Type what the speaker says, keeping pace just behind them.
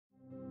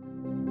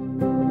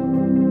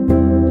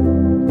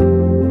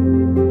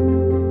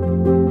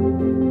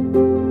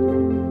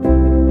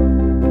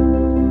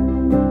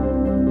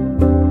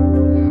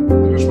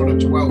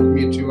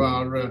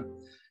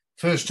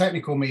first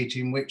technical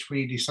meeting, which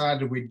we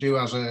decided we'd do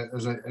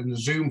in a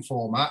Zoom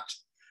format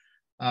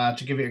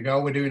to give it a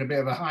go. We're doing a bit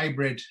of a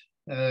hybrid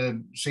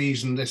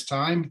season this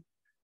time,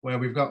 where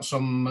we've got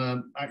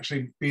some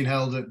actually being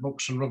held at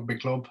Buxton Rugby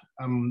Club,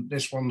 and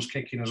this one's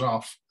kicking us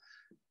off.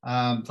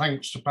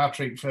 Thanks to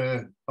Patrick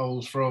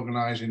Bowles for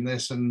organising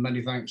this, and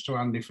many thanks to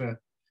Andy for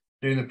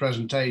doing the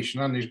presentation.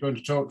 Andy's going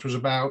to talk to us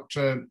about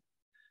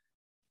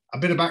a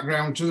bit of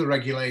background to the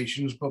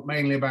regulations, but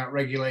mainly about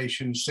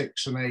Regulation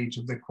 6 and 8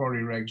 of the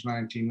Quarry Regs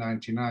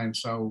 1999.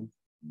 So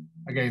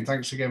again,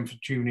 thanks again for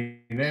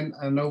tuning in,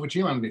 and over to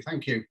you, Andy.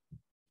 Thank you.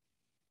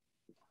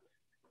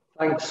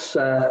 Thanks,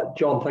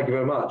 John. Thank you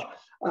very much.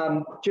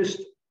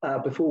 Just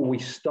before we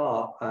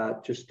start,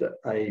 just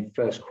a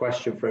first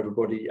question for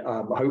everybody.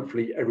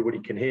 Hopefully everybody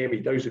can hear me.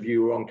 Those of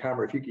you who are on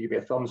camera, if you could give me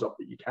a thumbs up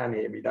that you can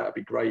hear me, that would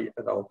be great.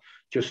 And I'll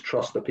just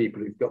trust the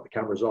people who've got the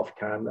cameras off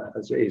can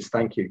as it is.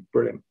 Thank you.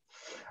 Brilliant.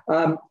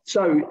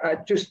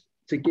 Just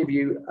to give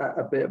you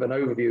a bit of an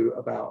overview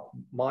about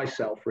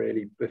myself,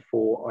 really,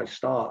 before I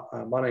start.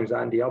 My name's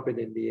Andy. I've been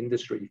in the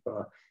industry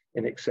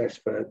in excess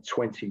for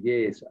 20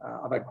 years.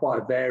 I've had quite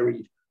a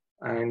varied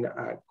and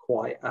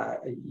quite,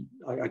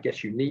 I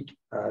guess, unique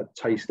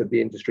taste of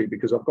the industry,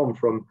 because I've gone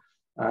from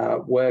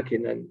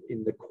working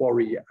in the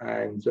quarry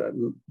and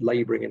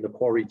labouring in the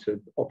quarry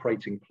to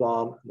operating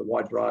plant and a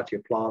wide variety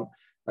of plant,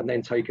 and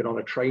then taken on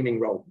a training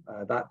role.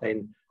 That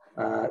then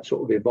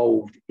sort of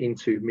evolved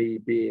into me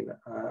being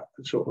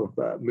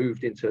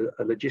moved into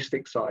a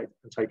logistics side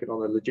and taken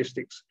on a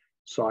logistics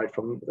side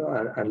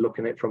and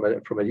looking at it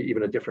from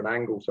even a different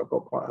angle. So I've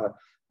got quite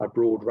a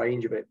broad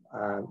range of it,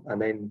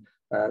 and then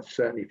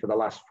certainly for the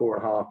last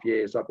 4.5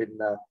 years, I've been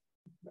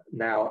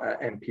now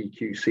at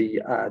MPQC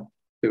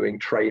doing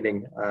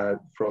training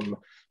from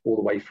all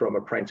the way from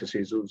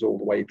apprentices all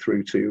the way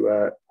through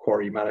to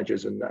quarry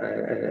managers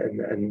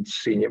and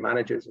senior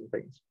managers and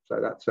things. So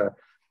that's a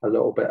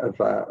little bit of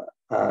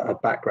a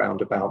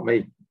background about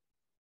me.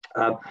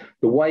 The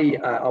way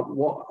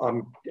what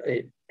I'm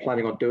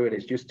planning on doing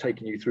is just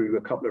taking you through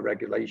a couple of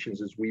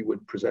regulations as we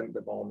would present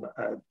them on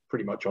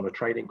pretty much on a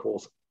training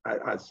course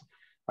as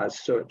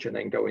such, and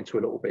then go into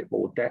a little bit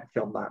more depth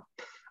on that.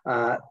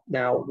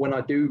 Now, when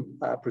I do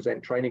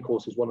present training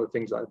courses, one of the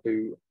things I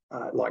do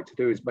like to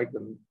do is make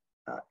them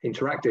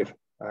interactive.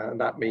 And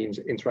that means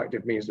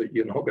interactive means that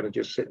you're not going to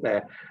just sit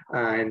there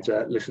and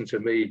listen to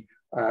me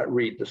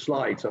read the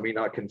slides. I mean,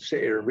 I can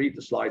sit here and read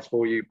the slides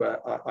for you,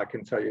 but I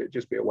can tell you it'd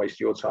just be a waste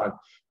of your time,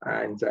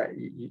 and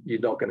you're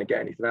not going to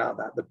get anything out of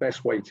that. The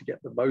best way to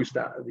get the most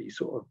out of these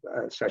sort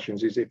of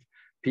sessions is if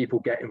people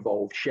get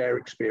involved, share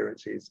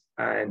experiences,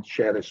 and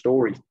share their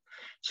stories.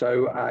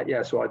 So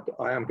so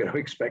I am going to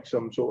expect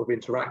some sort of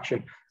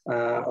interaction,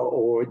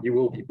 or you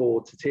will be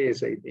bored to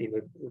tears in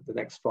the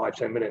next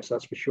 5-10 minutes,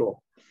 that's for sure.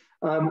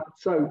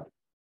 So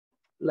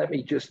let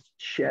me just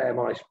share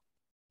my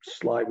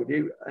slide with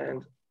you,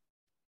 and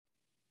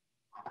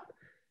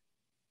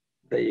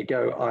there you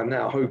go. I'm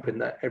now hoping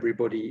that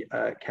everybody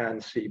can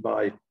see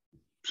my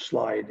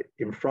slide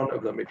in front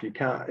of them. If you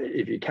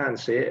can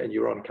see it and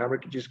you're on camera,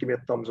 could you just give me a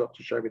thumbs up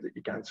to show me that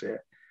you can see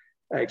it?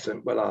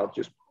 Excellent. Well, I'll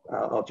just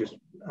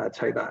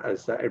take that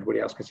as everybody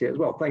else can see it as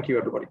well. Thank you,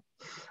 everybody.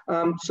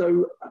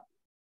 So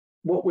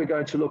what we're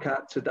going to look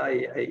at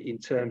today in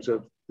terms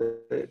of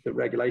the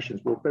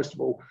regulations, well, first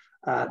of all,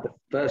 the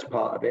first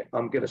part of it,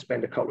 I'm going to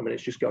spend a couple of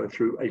minutes just going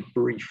through a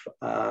brief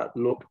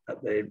look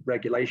at the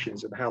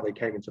regulations and how they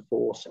came into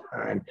force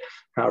and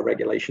how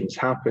regulations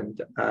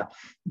happened.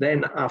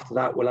 Then after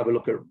that, we'll have a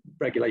look at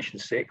Regulation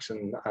 6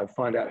 and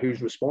find out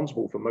who's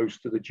responsible for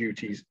most of the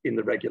duties in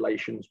the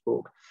regulations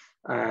book,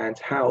 and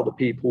how the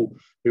people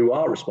who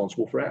are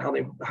responsible for it,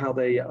 how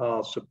they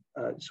are sort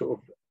of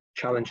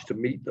challenged to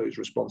meet those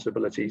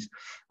responsibilities.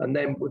 And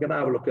then we're going to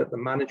have a look at the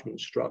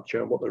management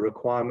structure and what the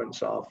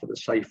requirements are for the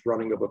safe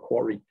running of a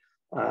quarry,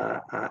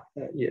 from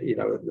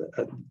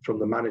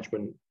the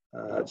management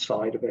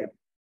side of it.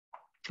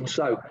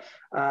 So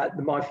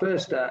my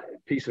first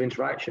piece of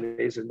interaction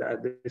is, and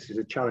this is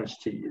a challenge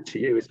to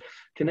you, is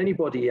can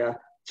anybody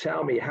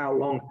tell me how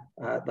long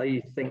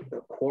they think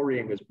that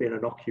quarrying has been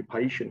an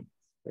occupation?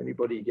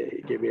 Anybody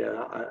give me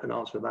an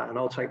answer to that? And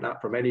I'll take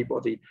that from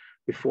anybody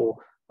before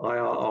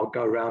I'll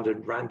go around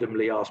and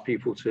randomly ask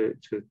people to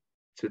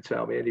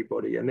tell me,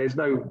 anybody. And there's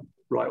no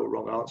right or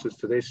wrong answers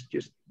to this,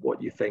 just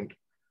what you think.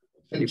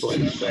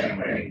 Anybody?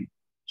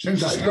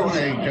 Since the Stone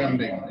Age,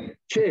 Andy.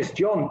 Cheers,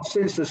 John.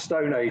 Since the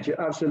Stone Age,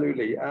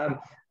 absolutely. I'm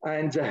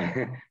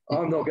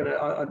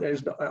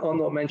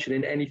not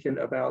mentioning anything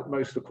about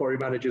most of the quarry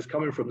managers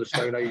coming from the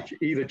Stone Age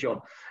either, John.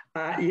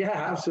 Yeah,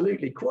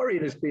 absolutely.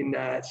 Quarrying has been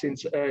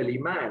since early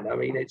man. I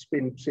mean, it's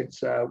been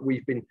since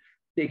we've been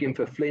digging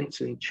for flints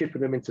and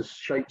chipping them into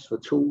shapes for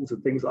tools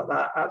and things like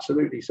that.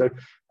 Absolutely. So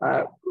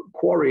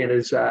quarrying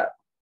has had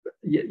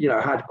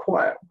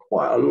quite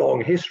a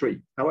long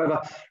history.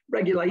 However,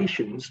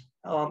 regulations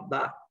aren't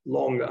that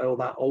long or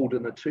that old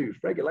in the tooth.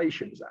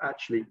 Regulations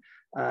actually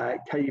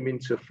came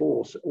into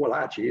force. Well,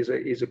 actually,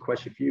 is a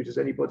question for you. Does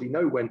anybody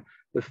know when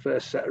the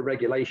first set of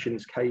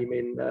regulations came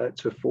in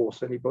to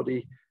force?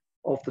 Anybody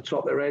off the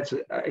top of their heads,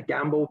 a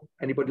gamble?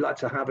 Anybody like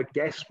to have a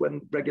guess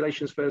when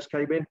regulations first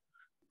came in?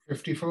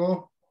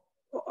 54.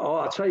 Oh,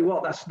 I'll tell you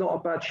what, that's not a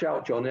bad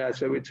shout, John. Yeah,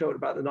 so we're talking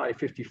about the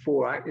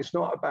 1954 Act. It's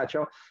not a bad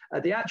shout.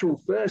 The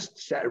actual first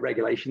set of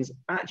regulations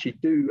actually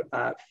do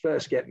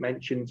first get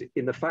mentioned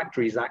in the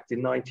Factories Act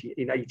in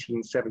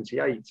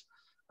 1878.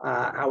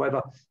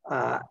 However,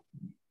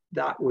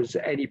 that was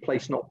any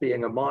place not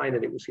being a mine,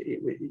 and it's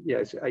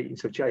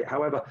 1878.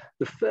 However,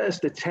 the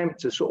first attempt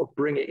to sort of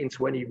bring it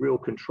into any real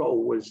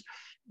control was,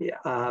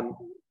 the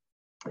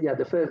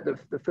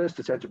first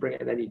attempt to bring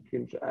it in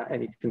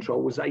any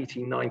control was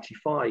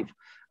 1895,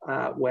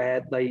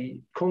 where they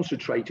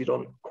concentrated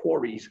on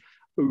quarries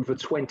over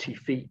 20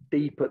 feet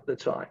deep at the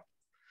time.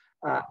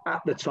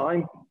 At the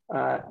time,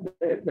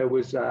 there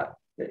was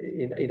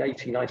in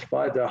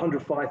 1895, there were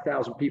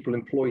 105,000 people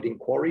employed in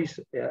quarries,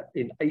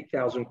 in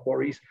 8,000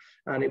 quarries,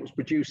 and it was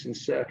producing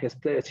circa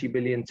 30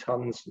 million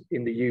tons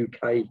in the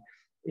UK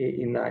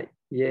in that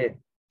year.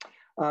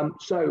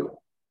 So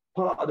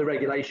part of the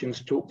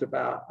regulations talked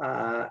about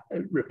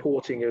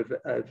reporting of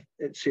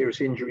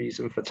serious injuries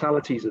and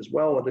fatalities as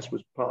well, and this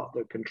was part of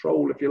the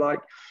control, if you like.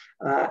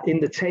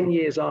 In the 10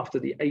 years after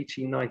the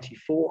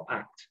 1894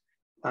 Act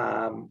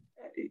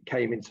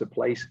came into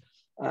place,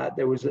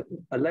 there was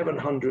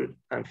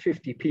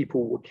 1,150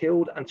 people were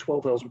killed and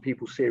 12,000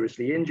 people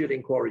seriously injured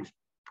in quarries.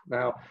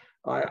 Now,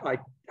 I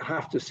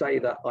have to say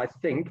that I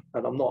think,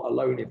 and I'm not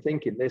alone in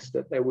thinking this,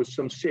 that there was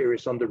some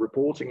serious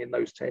underreporting in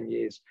those 10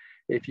 years,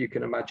 if you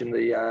can imagine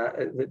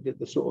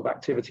the sort of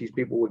activities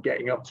people were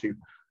getting up to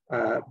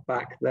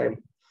back then.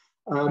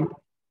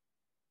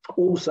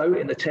 Also,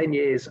 in the 10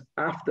 years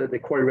after the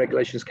quarry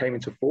regulations came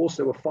into force,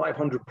 there were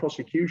 500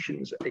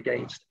 prosecutions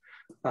against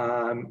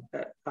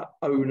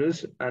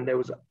owners, and there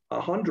was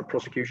 100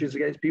 prosecutions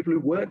against people who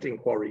worked in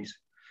quarries.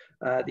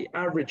 The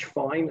average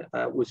fine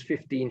was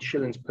 15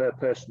 shillings per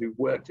person who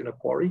worked in a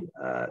quarry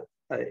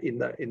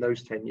in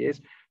those 10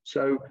 years.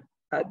 So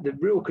the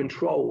real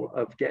control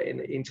of getting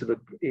into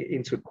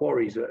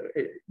quarries,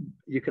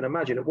 you can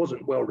imagine it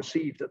wasn't well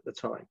received at the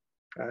time,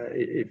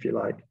 if you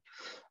like.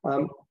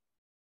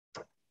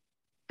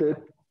 The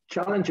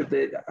challenge of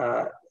the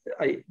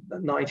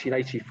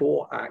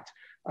 1984 Act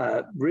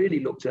really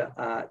looked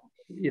at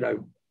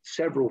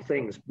several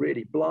things,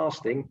 really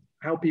blasting,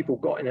 how people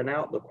got in and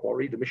out of the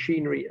quarry, the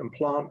machinery and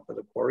plant of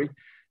the quarry,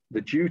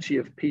 the duty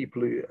of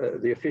people,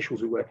 the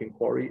officials who work in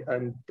quarry,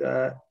 and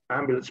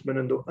ambulancemen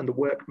and the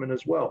workmen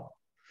as well.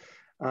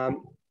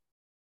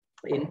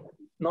 In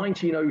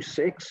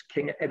 1906,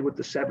 King Edward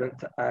VII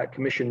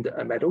commissioned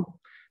a medal.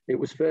 It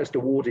was first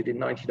awarded in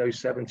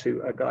 1907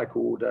 to a guy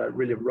called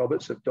William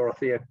Roberts of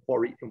Dorothea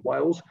Quarry in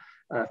Wales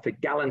for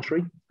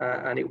gallantry,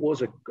 and it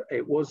was a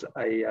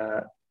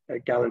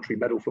gallantry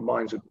medal for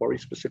mines and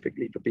quarries,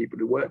 specifically for people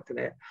who worked in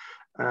it.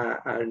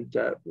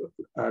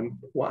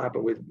 What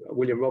happened with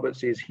William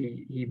Roberts is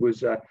he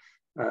was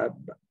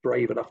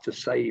brave enough to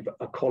save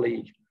a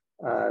colleague's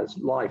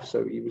life,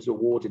 so he was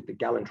awarded the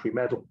gallantry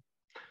medal.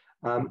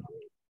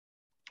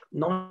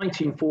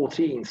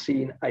 1914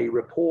 seen a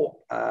report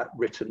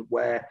written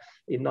where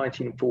in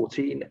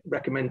 1914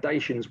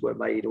 recommendations were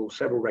made, or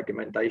several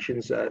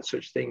recommendations,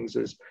 such things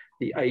as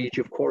the age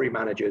of quarry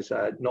managers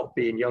not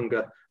being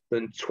younger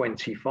than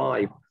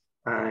 25,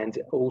 and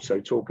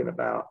also talking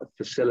about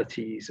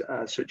facilities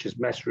such as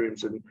mess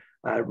rooms, and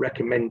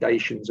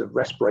recommendations of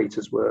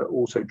respirators were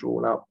also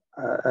drawn up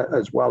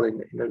as well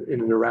in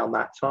and around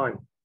that time.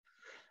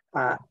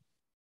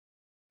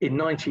 In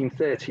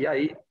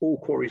 1938, all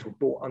quarries were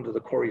brought under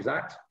the Quarries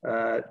Act,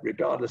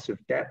 regardless of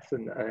depth,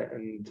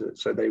 and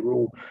so they were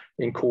all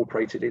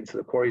incorporated into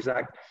the Quarries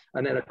Act.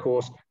 And then, of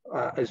course,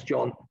 as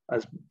John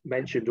has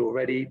mentioned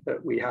already,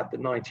 that we had the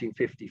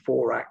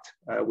 1954 Act,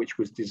 which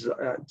was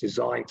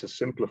designed to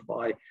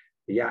simplify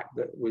the Act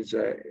that was,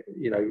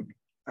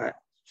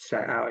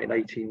 set out in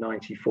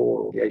 1894,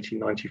 or the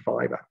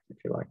 1895 Act, if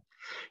you like.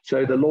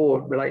 So the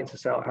law relating to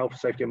health,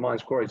 safety, and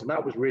mines, quarries, and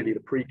that was really the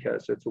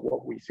precursor to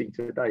what we see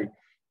today,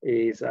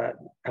 is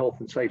Health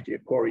and Safety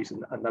at Quarries,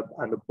 and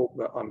the book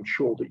that I'm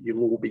sure that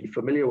you'll all be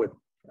familiar with,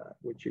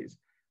 which is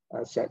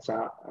sets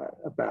out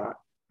about,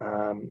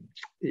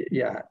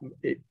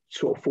 it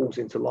sort of falls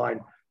into line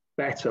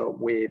better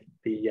with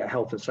the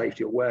Health and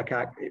Safety at Work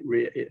Act.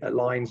 It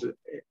aligns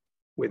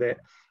with it,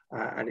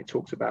 and it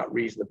talks about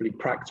reasonably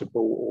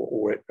practicable,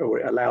 or it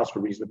allows for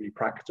reasonably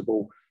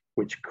practicable,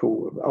 which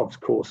of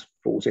course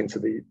falls into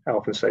the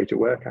Health and Safety at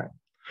Work Act.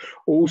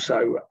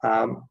 Also,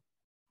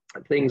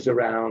 things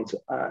around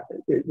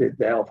the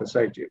health and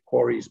safety at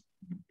quarries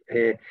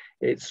here,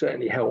 it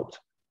certainly helped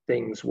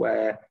things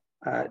where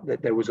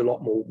there was a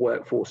lot more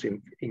workforce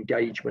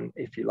engagement,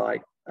 if you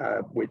like,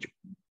 which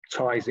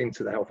ties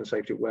into the Health and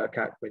Safety at Work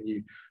Act when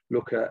you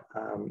look at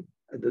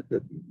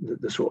the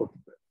sort of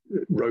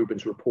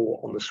Robin's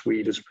report on the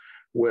Swedish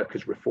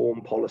workers'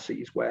 reform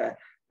policies, where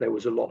there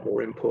was a lot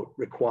more input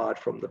required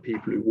from the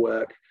people who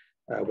work,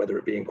 whether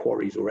it be in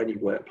quarries or any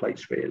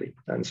workplace really.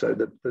 And so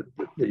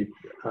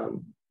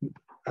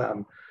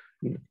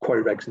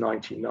Quarry Regs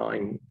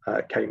 99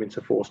 came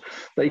into force.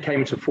 They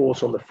came into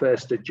force on the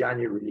 1st of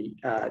January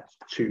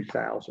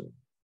 2000.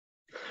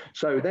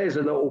 So there's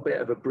a little bit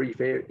of a brief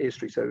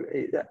history. So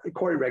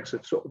Quarry Regs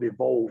have sort of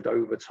evolved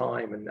over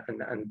time, and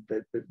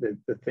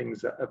the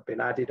things that have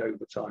been added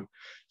over time.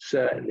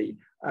 Certainly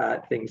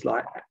things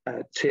like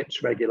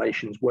TIPS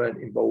regulations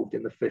weren't involved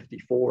in the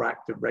 54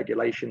 Act of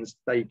Regulations.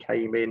 They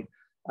came in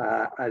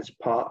as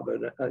part of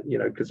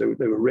because they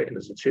were written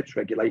as the TIPS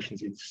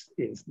regulations in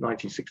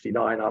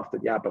 1969 after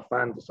the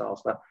Aberfan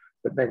disaster,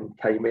 but then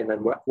came in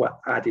and were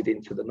added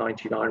into the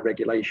 99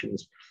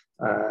 regulations,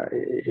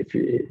 if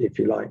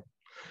you like.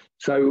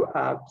 So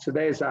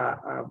there's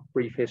our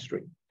brief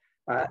history.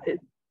 It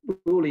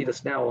will lead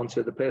us now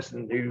onto the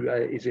person who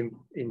is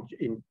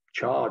in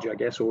charge, I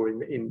guess, or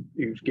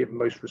who's given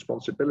most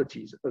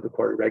responsibilities of the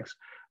Quarry Regs,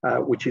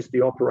 which is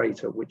the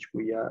operator, which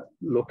we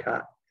look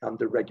at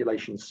under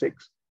Regulation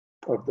 6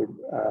 of the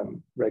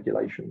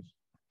regulations.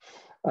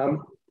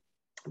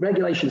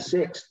 Regulation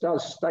 6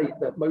 does state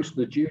that most of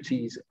the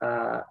duties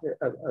of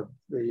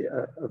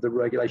the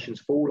regulations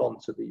fall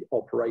onto the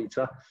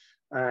operator.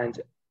 And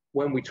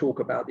when we talk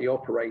about the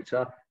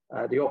operator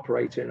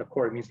in a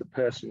quarry means the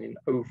person in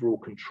overall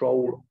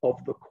control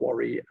of the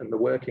quarry and the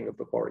working of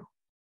the quarry.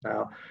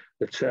 Now,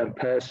 the term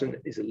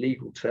person is a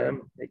legal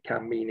term. It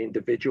can mean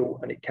individual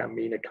and it can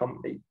mean a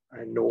company.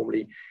 And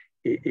normally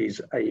it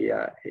is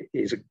a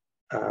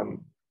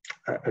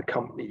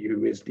company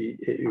who is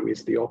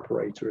the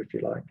operator, if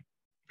you like.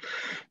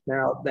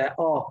 Now, there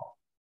are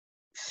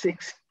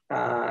 6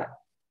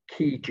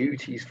 key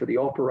duties for the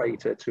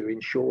operator to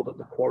ensure that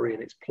the quarry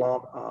and its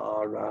plant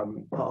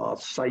are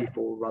safe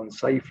or run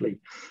safely.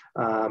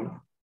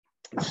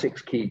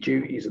 6 key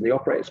duties, and the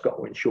operator's got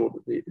to ensure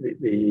that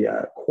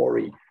the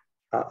quarry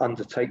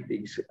undertake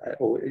these,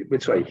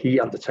 he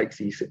undertakes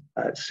these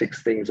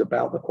 6 things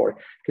about the quarry.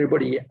 Can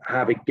anybody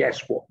have a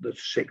guess what the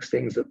 6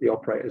 things that the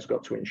operator's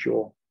got to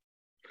ensure?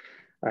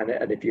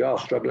 And if you are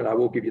struggling, I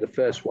will give you the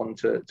first one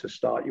to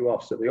start you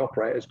off. So the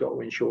operator's got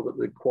to ensure that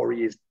the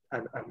quarry is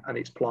and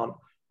its plant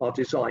are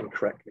designed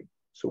correctly.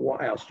 So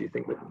what else do you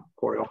think the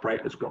quarry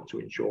operator's got to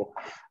ensure?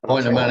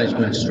 Point of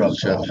management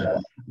structure.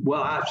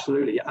 Well,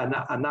 absolutely, and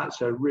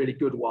that's a really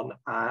good one,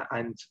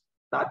 and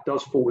that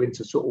does fall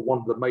into sort of one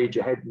of the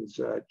major headings,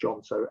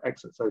 John. So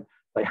excellent. So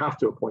they have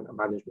to appoint a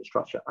management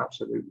structure,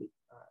 absolutely.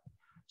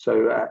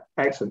 So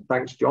excellent,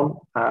 thanks, John.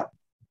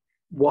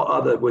 What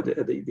other were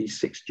these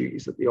 6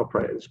 duties that the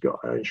operator's got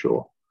to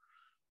ensure?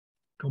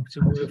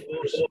 Competent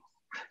workforce.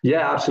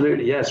 Yeah,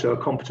 absolutely. Yeah, so a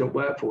competent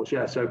workforce.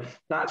 Yeah, so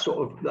that's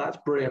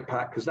brilliant,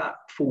 Pat, because that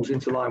falls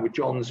into line with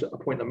John's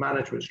appointment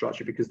management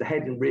structure, because the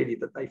heading really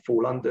that they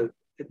fall under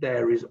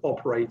there is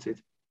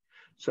operated.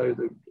 So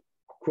the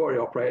quarry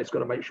operator's got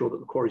to make sure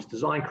that the quarry is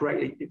designed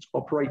correctly, it's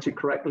operated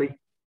correctly.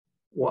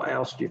 What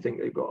else do you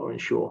think they've got to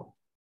ensure?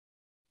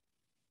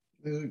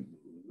 They've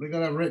got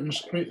to have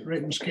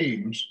written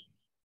schemes.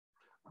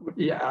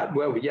 Yeah,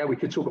 well, yeah, we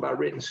could talk about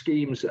written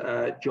schemes,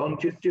 John.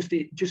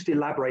 Just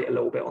elaborate a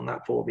little bit on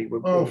that for me.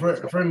 Oh,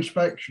 for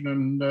inspection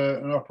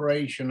and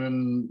operation,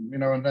 and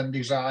and then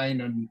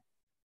design and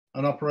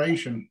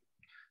operation.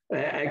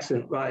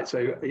 Excellent, right?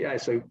 So yeah,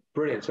 so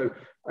brilliant. So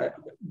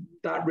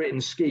that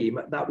written scheme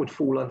that would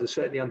fall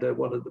certainly under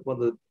one of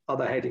the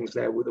other headings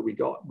there that we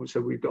got.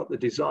 So we've got the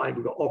design,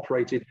 we've got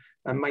operated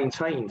and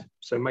maintained.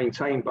 So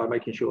maintained by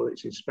making sure that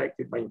it's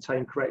inspected,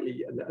 maintained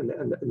correctly,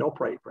 and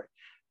operated correctly.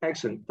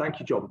 Excellent. Thank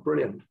you, John.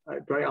 Brilliant.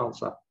 Great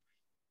answer.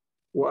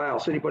 What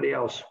else? Anybody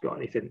else got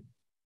anything?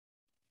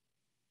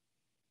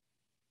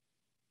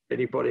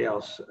 Anybody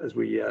else as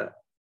we...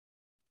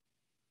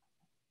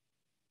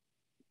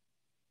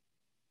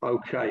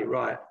 Okay,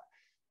 right.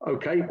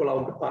 Okay,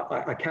 well,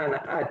 I can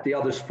add the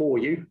others for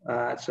you.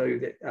 So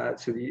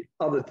the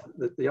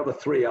other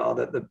 3 are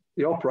that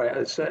the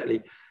operator is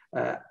certainly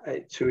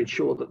to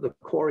ensure that the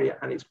quarry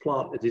and its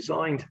plant are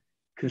designed,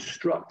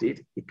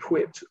 constructed,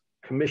 equipped,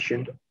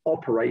 commissioned,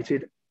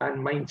 operated,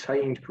 and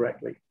maintained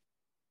correctly.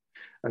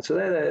 And so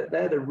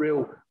they're the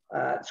real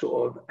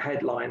sort of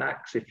headline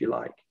acts, if you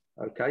like.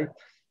 Okay.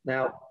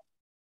 Now,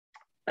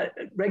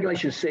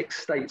 Regulation 6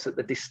 states that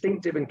the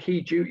distinctive and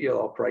key duty of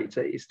the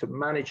operator is to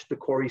manage the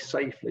quarry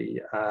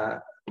safely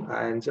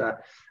and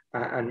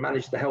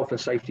manage the health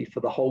and safety for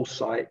the whole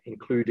site,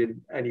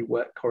 including any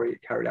work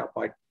carried out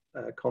by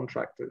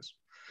contractors.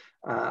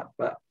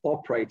 But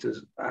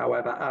operators,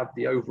 however, have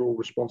the overall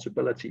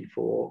responsibility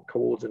for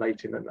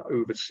coordinating and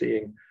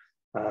overseeing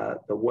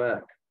the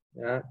work.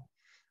 Yeah.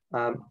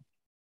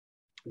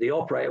 The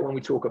operator, when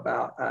we talk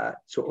about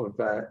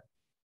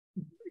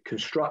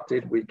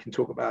constructed, we can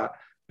talk about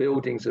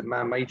buildings and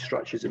man-made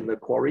structures in the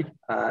quarry.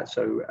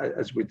 So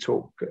as we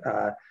talk,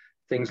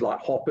 things like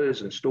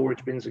hoppers and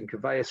storage bins and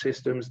conveyor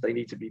systems, they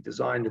need to be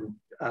designed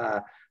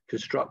and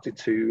constructed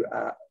to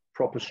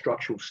proper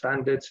structural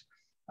standards,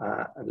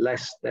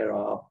 unless there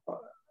are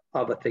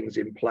other things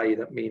in play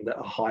that mean that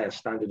a higher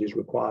standard is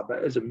required.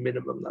 But as a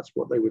minimum, that's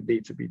what they would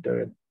need to be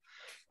doing.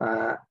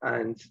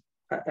 And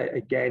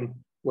again,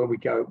 when we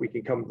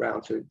can come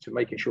around to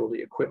making sure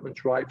the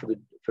equipment's right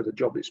for the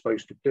job it's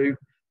supposed to do,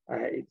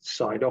 it's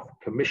signed off,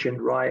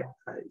 commissioned right,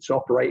 it's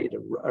operated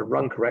and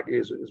run correctly,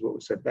 as what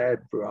was said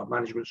there, through our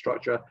management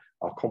structure,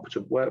 our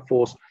competent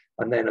workforce,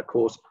 and then, of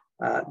course,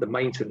 the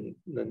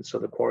maintenance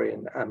of the quarry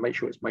and make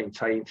sure it's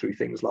maintained through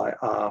things like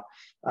our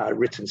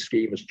written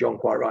scheme, as John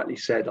quite rightly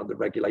said, under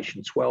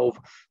Regulation 12,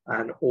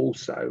 and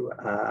also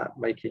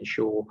making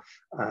sure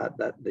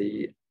that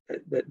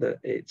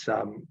its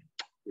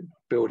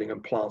building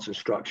and plants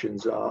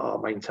instructions are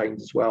maintained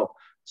as well,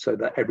 so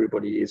that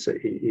everybody is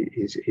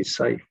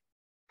safe.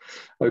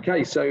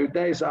 Okay, so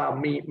there's our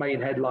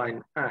main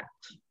headline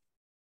act.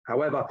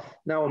 However,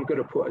 now I'm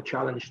going to put a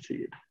challenge to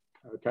you.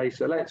 Okay,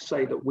 so let's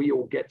say that we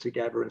all get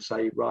together and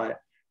say, right,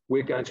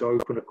 we're going to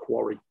open a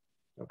quarry.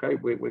 Okay,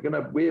 we're going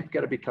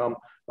to become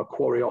a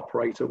quarry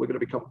operator. We're going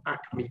to become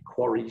Acme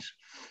Quarries.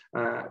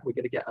 We're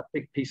going to get a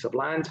big piece of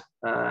land,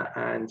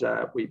 and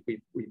we've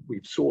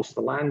sourced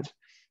the land.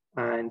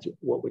 And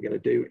what we're going to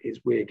do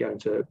is we're going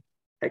to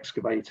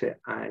excavate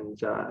it and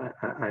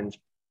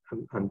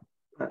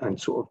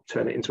sort of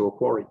turn it into a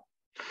quarry.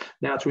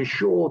 Now, to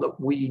ensure that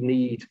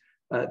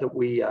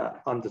we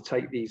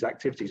undertake these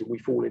activities and we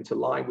fall into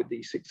line with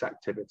these 6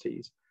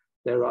 activities,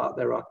 there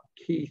are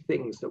key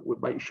things that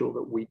would make sure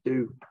that we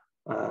do,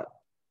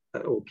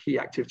 or key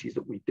activities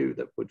that we do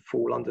that would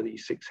fall under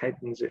these 6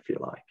 headings, if you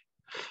like.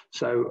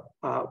 So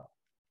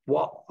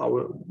what I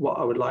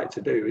would like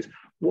to do is,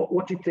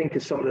 what do you think are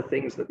some of the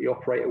things that the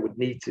operator would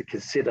need to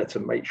consider to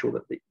make sure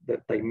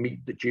that they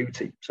meet the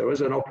duty? So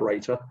as an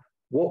operator,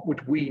 what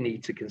would we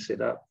need to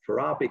consider for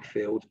our big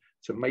field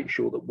to make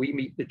sure that we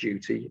meet the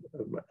duty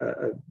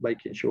of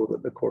making sure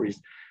that the quarry's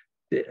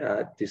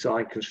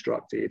designed,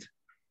 constructed,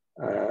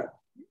 and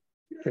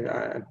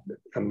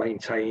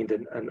maintained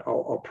and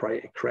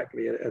operated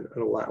correctly and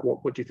all that?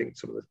 What do you think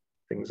some of the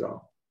things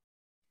are?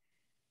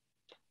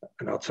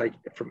 And I'll take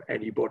it from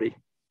anybody.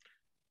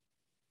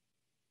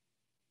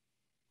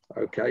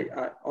 Okay.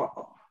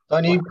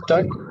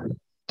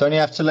 Don't you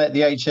have to let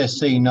the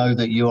HSC know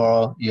that you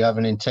have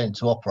an intent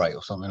to operate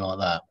or something like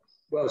that?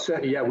 Well,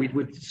 certainly, yeah, we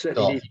would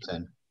certainly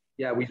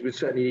we would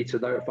certainly need to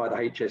notify the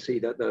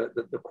HSE that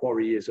the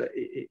quarry is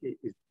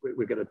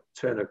we're going to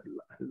turn a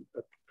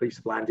piece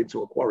of land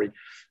into a quarry.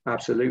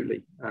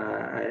 Absolutely.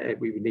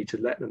 We would need to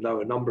let them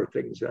know a number of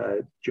things,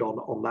 John,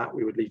 on that.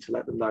 We would need to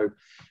let them know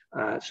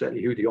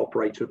certainly who the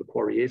operator of the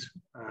quarry is.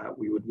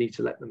 We would need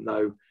to let them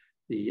know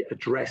the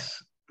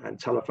address and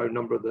telephone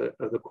number of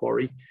the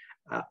quarry.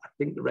 I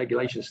think the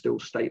regulations still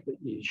state that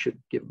you should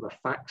give them a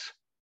fax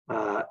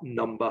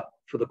number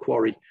for the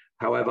quarry.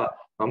 However,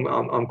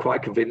 I'm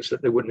quite convinced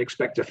that they wouldn't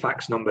expect a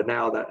fax number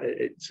now, that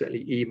it's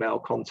certainly email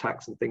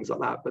contacts and things like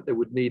that, but they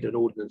would need an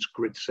ordnance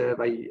grid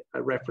survey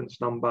reference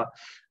number,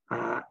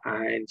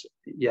 and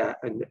you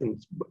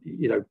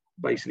know,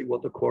 basically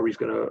what the quarry's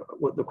going to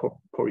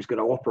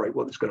operate,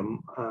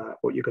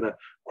 what you're going to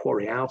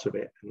quarry out of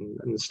it,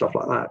 and stuff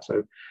like that.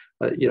 So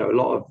you know, a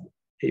lot of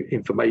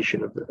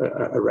information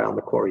around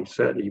the quarry.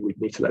 Certainly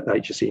we'd need to let the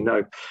HSE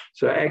know.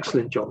 So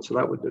excellent, John. So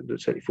that would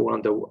certainly fall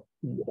under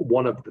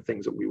one of the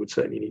things that we would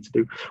certainly need to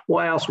do.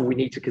 What else will we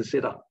need to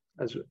consider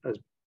as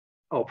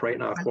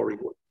operating our quarry?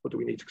 What do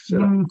we need to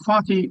consider?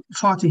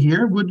 Fatih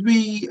here. Would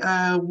we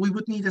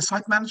would need a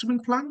site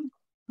management plan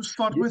to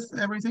start with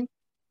everything?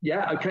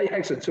 Yeah, okay,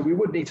 excellent. So we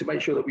would need to make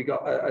sure that we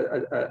got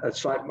a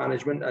site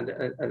management and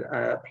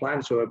a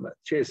plan. So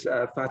cheers,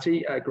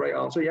 Fatih, great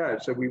answer. Yeah,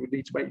 so we would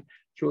need to make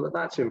sure that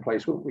that's in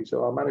place, wouldn't we?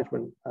 So our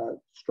management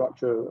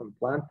structure and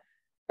plan.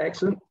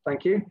 Excellent,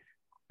 thank you.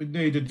 We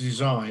need a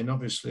design,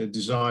 obviously, a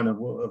design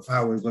of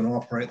how we're going to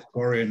operate the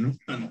quarry and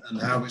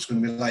how it's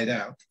going to be laid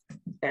out.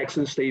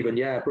 Excellent, Stephen.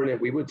 Yeah,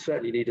 brilliant. We would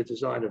certainly need a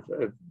design of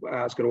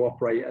how it's going to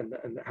operate and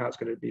how it's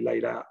going to be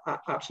laid out.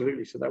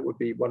 Absolutely. So that would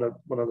be one of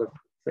the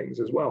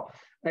things as well.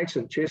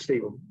 Excellent. Cheers,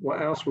 Stephen.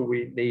 What else will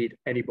we need?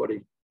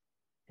 Anybody?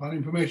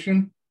 Planning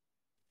permission.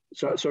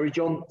 So, sorry,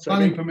 John.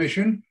 Planning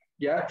permission.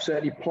 Yeah,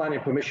 certainly planning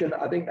permission.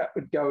 I think that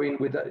would go in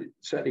with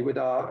certainly with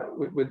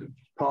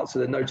parts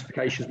of the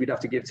notifications we'd have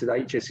to give to the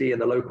HSE and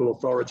the local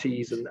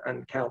authorities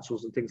and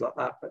councils and things like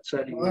that. But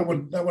certainly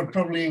that would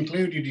probably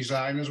include your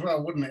design as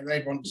well, wouldn't it?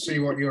 They'd want to see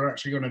what you're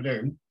actually going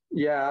to do.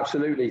 Yeah,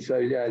 absolutely. So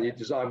yeah, your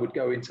design would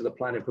go into the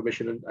planning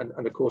permission,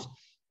 and of course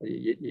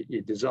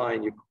your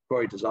design, your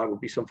quarry design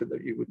would be something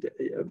that you would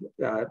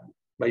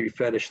maybe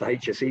furnish the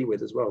HSE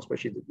with as well,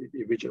 especially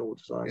the original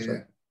design. Yeah.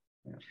 So,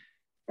 yeah.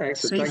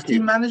 Excellent. Safety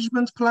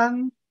management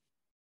plan?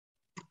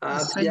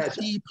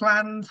 Safety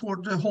plan for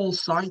the whole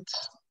site?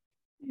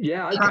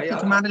 Yeah, okay.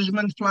 Traffic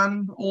management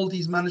plan, all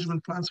these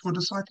management plans for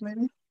the site,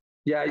 maybe?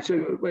 Yeah, so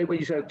when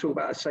you talk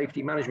about a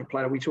safety management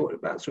plan, are we talking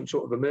about some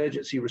sort of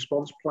emergency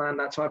response plan,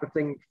 that type of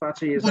thing,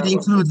 Fatih? Would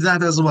include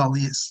that as well,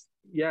 yes.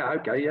 Yeah,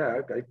 okay, yeah,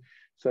 okay.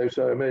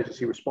 So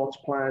emergency response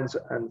plans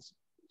and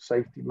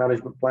safety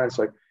management plans,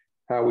 so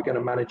how we're going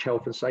to manage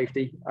health and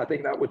safety. I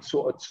think that would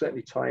sort of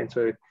certainly tie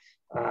into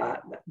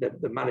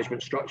the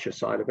management structure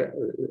side of it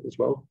as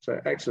well. So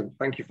excellent,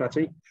 thank you,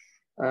 Fatih.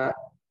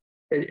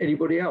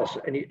 Anybody else?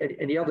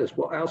 Any others?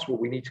 What else will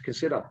we need to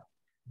consider?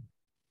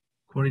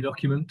 Quarry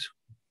document.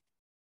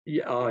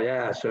 Yeah, oh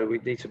yeah. So we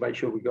need to make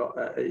sure we got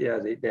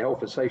the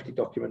health and safety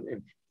document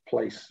in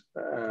place.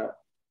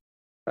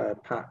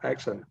 Pat,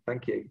 excellent,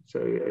 thank you. So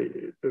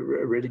a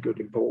really good,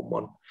 important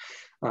one.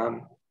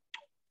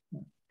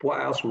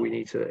 What else will we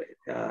need to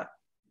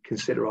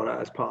consider on it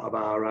as part of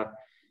our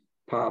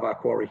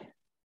quarry?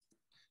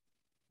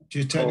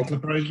 Geotechnical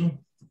appraisal,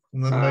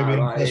 and then maybe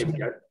right,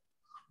 investment.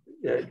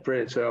 Yeah,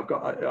 brilliant. So I've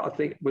got. I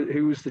think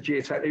who's the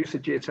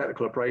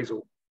geotechnical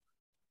appraisal?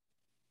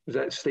 Was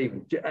that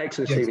Stephen?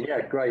 Excellent, yes. Stephen.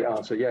 Yeah, great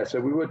answer. Yeah,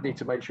 so we would need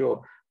to make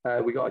sure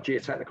we got a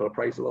geotechnical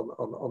appraisal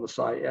on the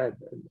site. Yeah, and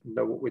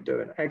know what we're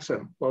doing.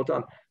 Excellent. Well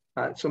done.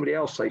 Somebody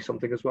else say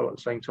something as well at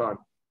the same time.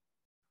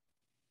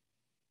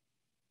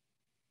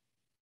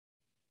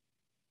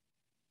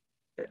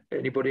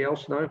 Anybody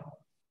else? No.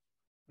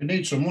 We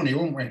need some money,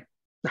 won't we?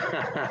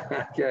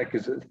 Yeah,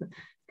 because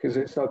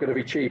it's not going to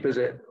be cheap, is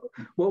it?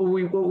 What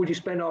would you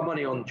spend our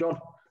money on, John?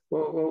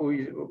 What will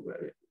you?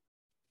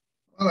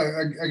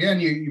 Well, again,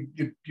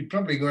 you're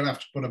probably going to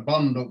have to put a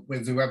bond up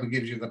with whoever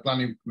gives you the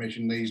planning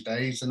permission these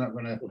days. They're not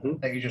going to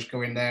let you just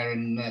go in there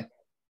and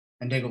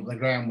dig up the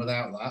ground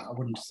without that. I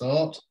wouldn't have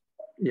thought.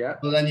 Yeah.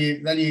 But then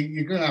you're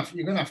going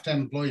to have to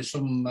employ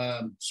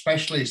some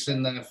specialists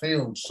in their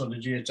fields, sort of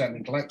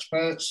geotechnical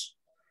experts.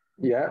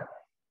 Yeah.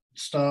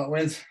 To start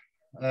with,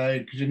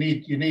 because you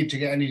need to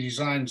get any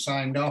design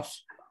signed off.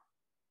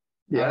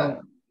 Yeah.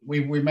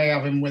 We may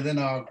have him within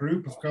our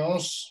group, of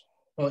course.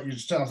 But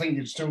I think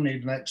you'd still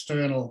need an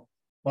external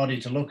body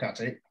to look at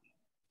it.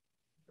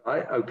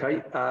 Right.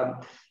 Okay.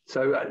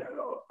 So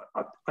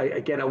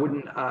I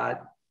wouldn't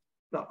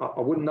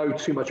know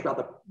too much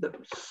about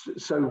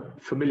so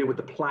familiar with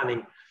the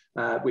planning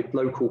with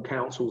local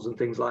councils and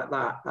things like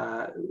that.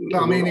 No,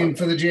 I mean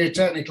for the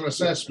geotechnical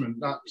assessment.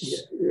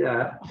 That's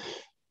yeah.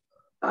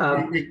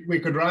 We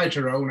could write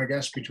our own, I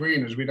guess,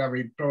 between us. We'd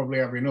probably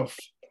have enough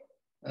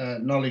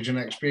knowledge and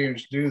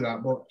experience to do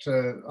that. But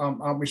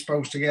aren't we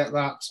supposed to get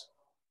that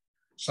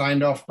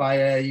signed off by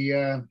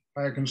a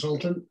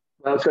consultant?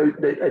 Well, so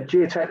a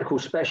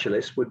geotechnical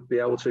specialist would be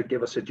able to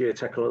give us a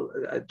geotechnical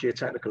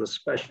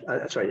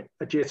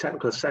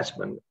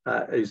assessment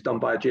is done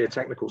by a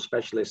geotechnical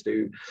specialist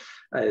who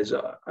has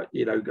got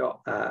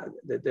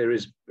there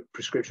is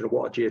prescription of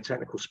what a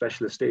geotechnical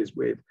specialist is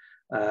with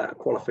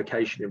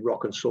qualification in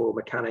rock and soil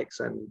mechanics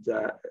and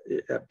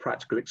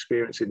practical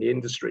experience in the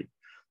industry.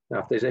 Now,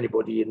 if there's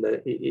anybody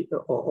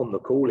on the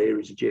call here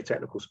who's a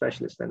geotechnical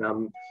specialist,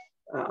 then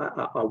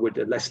I would,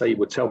 unless they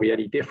would tell me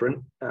any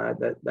different,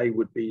 that they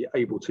would be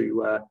able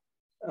to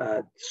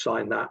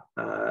sign that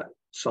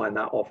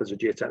off as a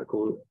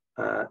geotechnical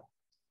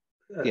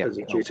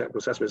geotechnical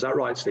assessment. Is that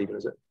right, Stephen?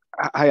 Is it?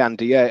 Hi,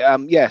 Andy. Yeah.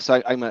 Yes,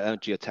 I'm a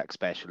geotech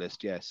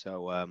specialist. Yeah.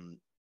 So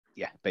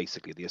yeah,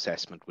 basically the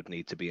assessment would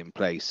need to be in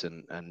place,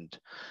 and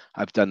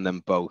I've done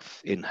them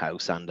both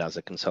in-house and as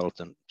a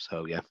consultant.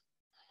 So yeah.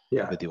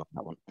 Yeah. With you on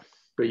that one.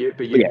 But you'd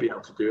be able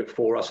to do it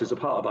for us as a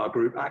part of our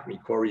group, Acme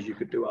Quarries. You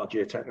could do our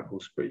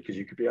geotechnicals because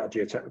you could be our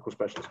geotechnical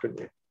specialist, couldn't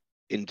you?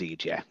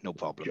 Indeed, yeah, no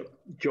problem.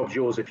 Job's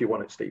yours if you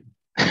want it, Steve.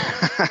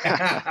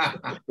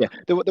 Yeah,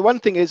 the one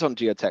thing is on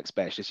geotech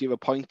specialists, you're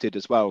appointed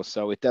as well,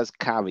 so it does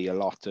carry a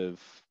lot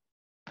of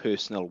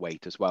personal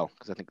weight as well.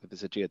 Because I think if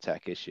there's a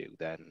geotech issue,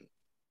 then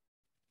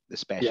the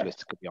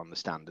specialist could be on the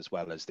stand as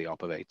well as the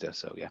operator.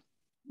 So yeah.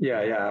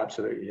 Yeah,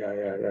 absolutely.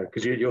 Yeah.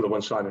 Because you're the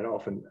one signing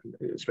off, and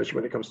especially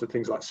when it comes to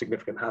things like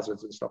significant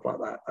hazards and stuff like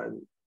that.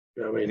 And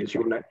you know what I mean, it's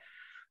your neck.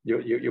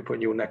 You're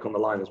putting your neck on the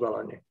line as well,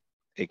 aren't you?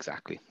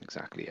 Exactly.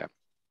 Yeah.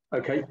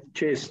 Okay.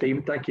 Cheers,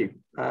 Steve. Thank you.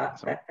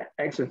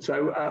 Excellent.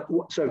 So,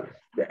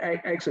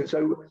 excellent.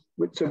 So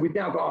we've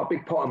now got our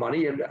big pot of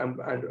money, and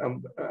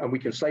we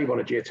can save on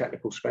a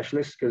geotechnical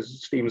specialist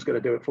because Stephen's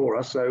going to do it for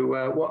us. So,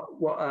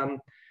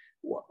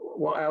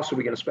 what else are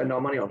we going to spend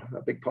our money on?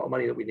 A big pot of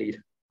money that we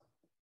need.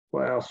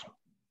 What else?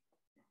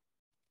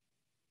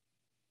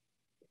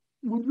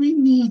 Would we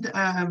need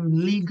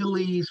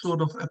legally sort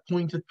of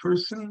appointed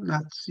person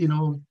that's,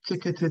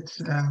 ticketed,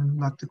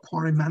 like the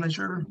quarry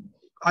manager?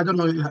 I don't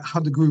know how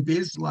the group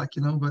is like,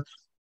 but.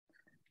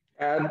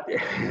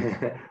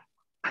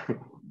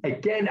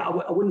 Again, I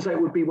wouldn't say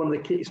it would be one of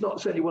the key. It's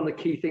not certainly one of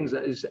the key things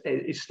that is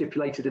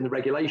stipulated in the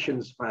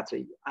regulations,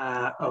 Patty.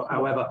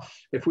 However,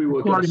 if we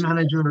were quarry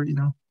manager,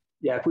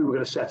 Yeah, if we were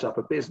going to set up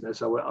a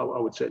business, I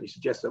would certainly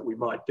suggest that we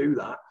might do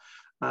that.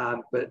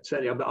 But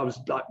certainly, I was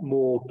like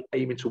more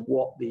aiming to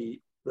what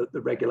the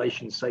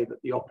regulations say that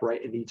the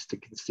operator needs to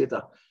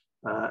consider.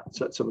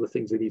 So some of the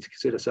things they need to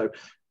consider. So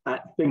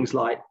things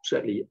like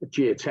certainly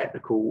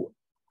geotechnical,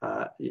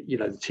 the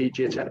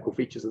geotechnical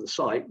features of the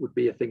site would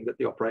be a thing that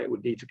the operator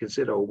would need to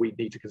consider, or we'd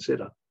need to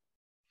consider.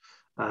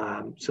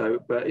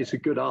 But it's a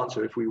good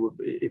answer if we were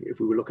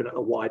looking at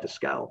a wider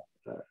scale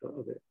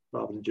of it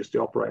rather than just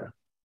the operator.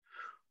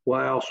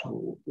 What else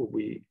will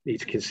we need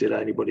to consider?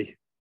 Anybody?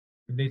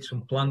 We need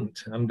some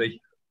plant,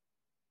 Andy.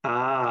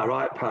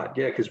 Right, Pat.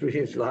 Yeah, because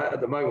at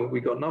the moment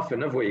we've got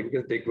nothing, have we? We're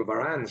going to dig with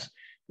our hands.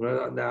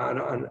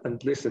 Now,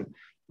 and listen,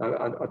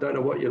 I don't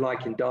know what you're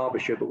like in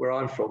Derbyshire, but where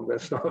I'm from,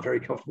 that's not a very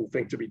comfortable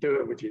thing to be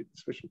doing with you,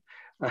 especially.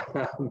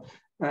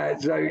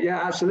 So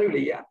yeah,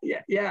 absolutely,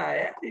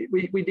 yeah.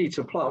 We need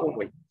some plant, won't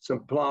we?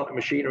 Some plant and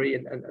machinery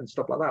and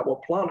stuff like that.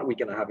 What plant are we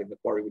going to have in the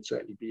quarry would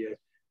certainly be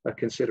a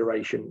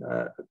consideration.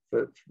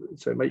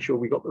 So make sure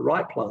we got the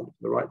right plant for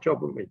the right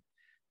job, wouldn't we?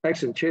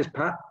 Excellent. Cheers,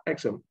 Pat.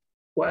 Excellent.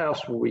 What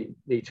else will we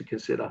need to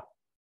consider?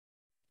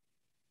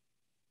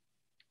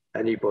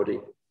 Anybody?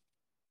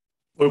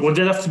 Well, would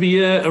there have to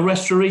be a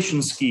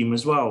restoration scheme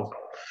as well?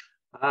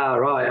 Ah,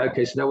 right.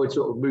 Okay. So now we're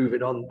sort of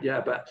moving on.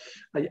 Yeah, but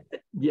I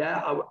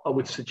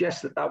would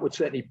suggest that would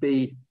certainly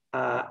be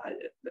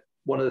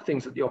one of the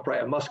things that the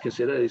operator must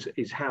consider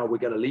is how we're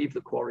going to leave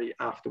the quarry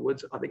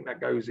afterwards. I think that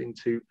goes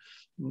into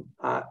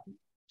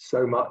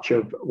so much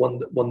of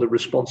one of the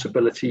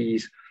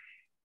responsibilities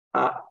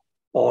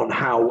on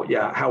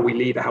how we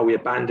leave it, how we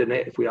abandon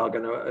it, if we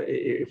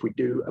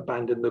do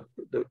abandon the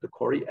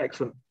quarry.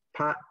 Excellent,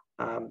 Pat.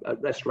 A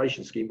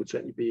restoration scheme would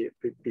certainly be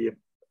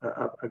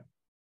a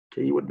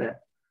key, wouldn't it?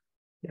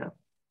 Yeah.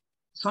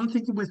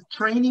 Something with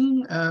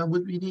training.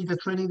 Would we need a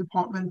training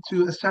department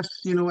to assess,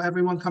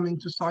 everyone coming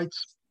to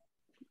sites,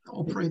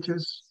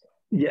 operators?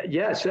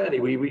 Yeah, certainly.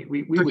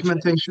 We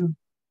documentation.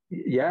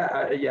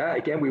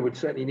 Again, we would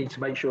certainly need to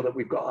make sure that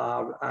we've got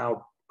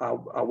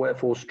our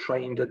workforce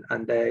trained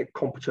and they're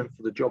competent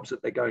for the jobs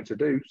that they're going to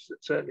do.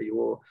 Certainly,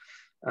 or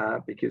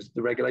because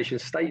the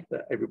regulations state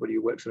that everybody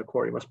who works in a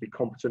quarry must be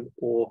competent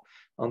or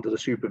under the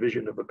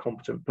supervision of a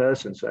competent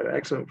person. So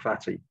excellent,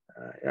 Fatty.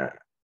 Yeah,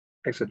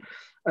 excellent.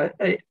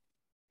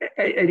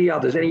 Any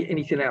others?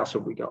 Anything else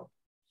have we got?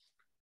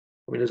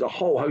 I mean, there's a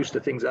whole host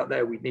of things out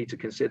there we need to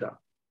consider.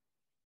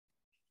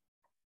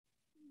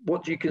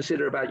 What do you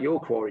consider about your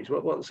quarries?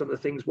 What are some of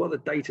the things? What are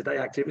the day-to-day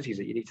activities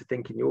that you need to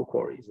think in your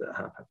quarries that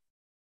happen?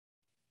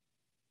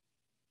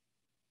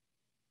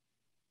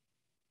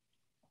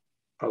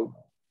 Oh.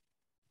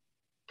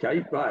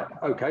 Okay, right.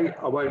 Okay,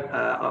 I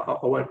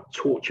won't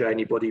torture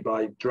anybody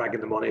by dragging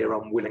them on here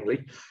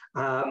unwillingly.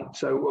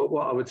 So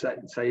what I would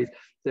say is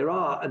there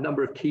are a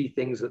number of key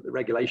things that the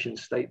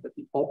regulations state that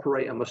the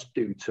operator must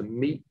do to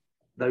meet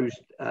those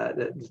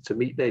to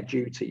meet their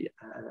duty.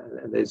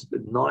 And there's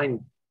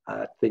 9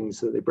 things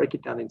that they break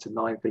it down into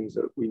 9 things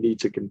that we need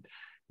to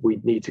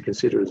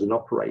consider as an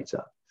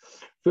operator.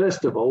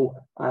 First of all,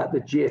 the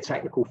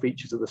geotechnical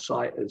features of the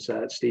site, as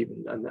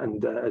Stephen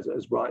and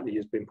as rightly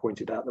has been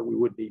pointed out, that we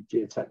would need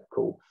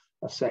geotechnical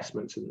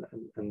assessments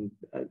and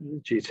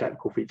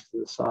geotechnical features of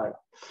the site.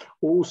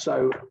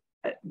 Also,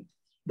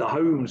 the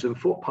homes and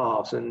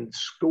footpaths and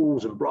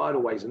schools and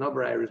bridleways and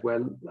other areas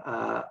where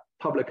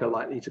public are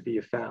likely to be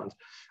found,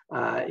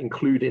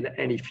 including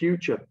any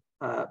future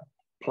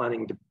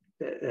planning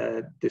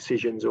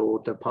decisions or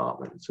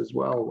departments as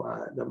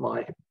well that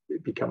might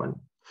be coming.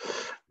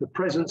 The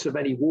presence of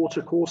any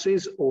water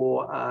courses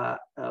or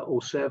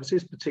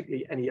services,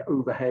 particularly any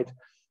overhead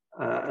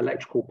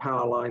electrical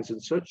power lines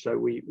and such. So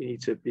we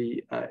need to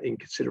be in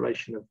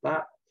consideration of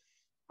that,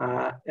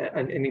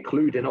 and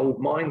including old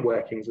mine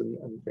workings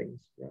and things.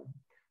 Yeah.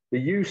 The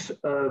use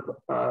of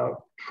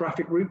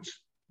traffic routes,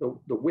 the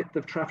width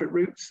of traffic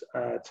routes,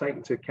 take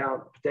into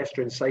account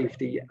pedestrian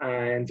safety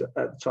and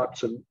the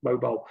types of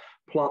mobile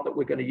plant that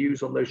we're going to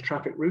use on those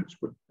traffic routes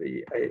would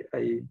be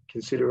a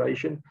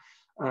consideration.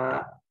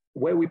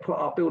 Where we put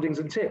our buildings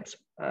and tips,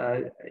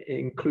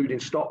 including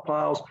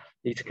stockpiles,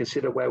 need to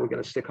consider where we're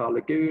going to stick our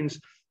lagoons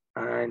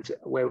and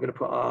where we're going to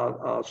put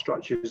our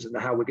structures and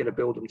how we're going to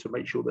build them to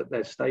make sure that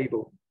they're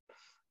stable.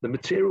 The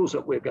materials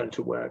that we're going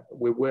to work,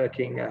 we're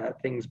working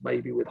things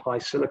maybe with high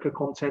silica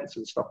contents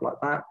and stuff like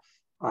that.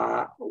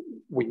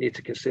 We need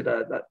to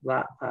consider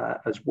that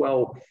as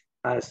well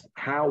as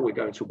how we're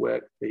going to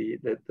work the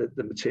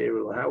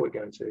material and how we're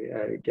going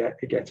to get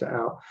it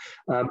out.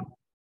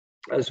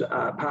 As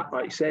Pat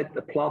rightly said,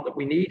 the plant that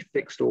we need,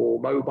 fixed or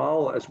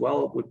mobile as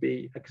well, would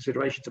be a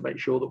consideration to make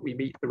sure that we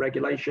meet the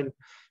regulation,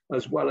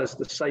 as well as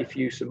the safe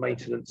use and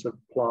maintenance of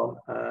plant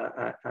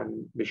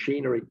and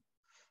machinery.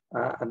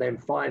 And then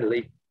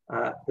finally,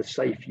 the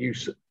safe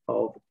use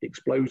of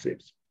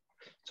explosives.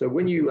 So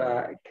when you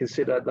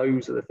consider,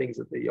 those are the things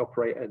that the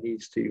operator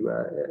needs to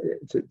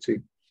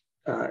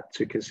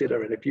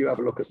consider. And if you have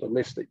a look at the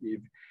list that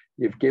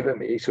you've given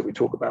me, so we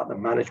talk about the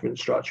management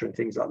structure and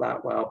things like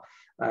that, well,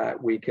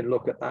 we can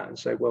look at that and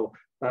say, well,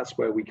 that's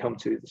where we come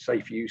to the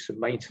safe use and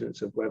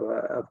maintenance of whether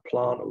a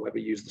plant, or whether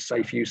use the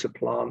safe use of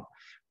plant,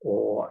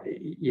 or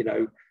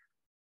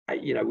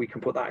we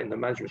can put that in the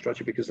management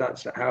structure because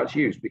that's how it's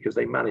used, because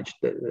they manage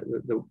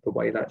the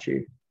way that's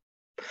used.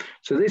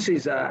 So this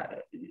is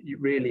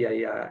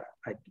really a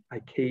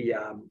key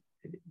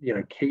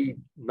key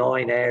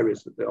 9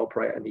 areas that the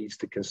operator needs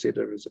to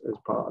consider as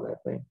part of their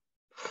thing.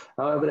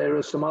 However, there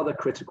are some other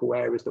critical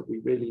areas that we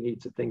really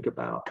need to think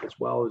about as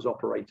well as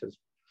operators.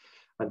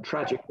 And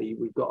tragically,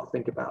 we've got to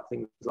think about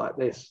things like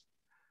this.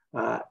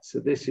 So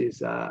this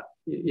is,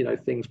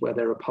 things where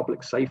there are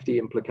public safety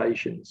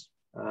implications.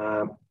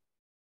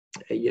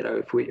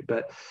 If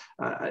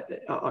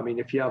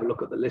you have a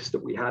look at the list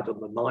that we had on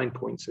the 9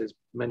 points, there's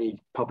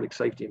many public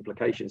safety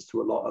implications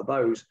to a lot of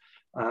those.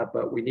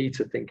 but we need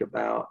to think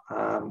about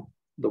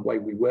the way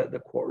we work the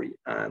quarry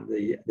and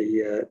the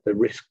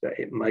risk that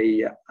it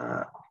may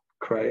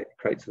create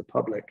to the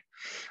public,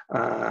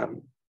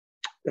 and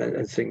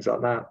things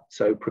like that.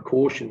 So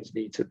precautions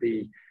need to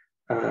be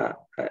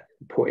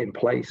put in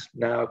place.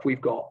 Now, if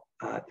we've got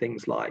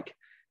things like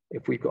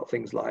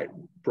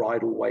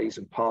bridle ways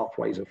and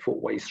pathways and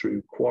footways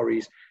through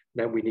quarries,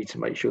 then we need to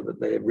make sure that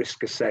they're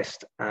risk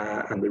assessed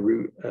and the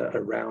route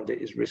around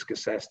it is risk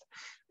assessed,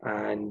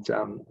 and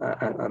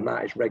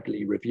that is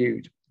regularly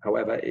reviewed.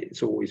 However,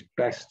 it's always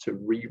best to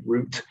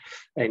reroute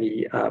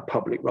any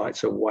public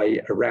rights of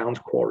way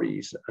around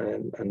quarries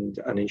and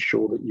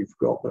ensure that you've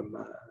got them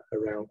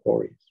around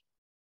quarries.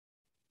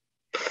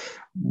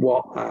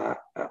 What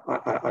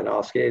I'd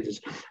ask is,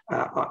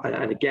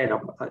 and again,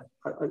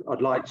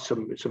 I'd like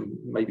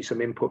maybe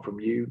some input from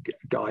you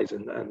guys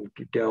and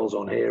girls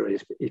on here.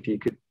 If you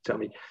could tell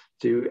me,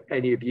 do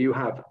any of you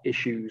have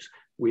issues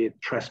with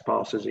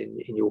trespassers in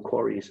your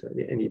quarries?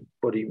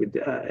 Anybody with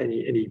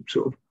any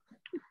sort of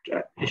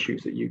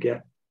issues that you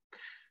get?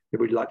 If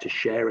we'd like to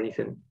share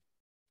anything.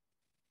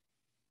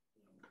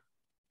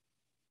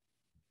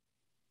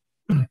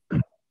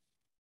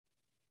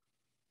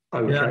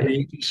 Okay. Yeah,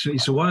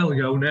 it's a while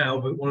ago now,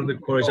 but one of the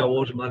quarries I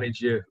was a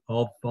manager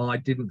of, I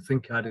didn't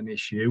think I had an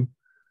issue,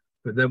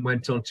 but then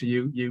went onto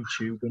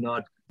YouTube and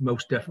I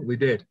most definitely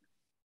did.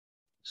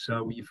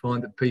 So you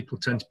find that people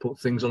tend to put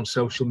things on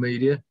social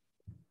media.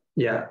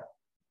 Yeah.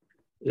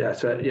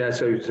 So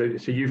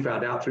you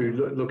found out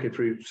through looking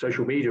through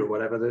social media or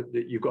whatever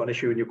that you've got an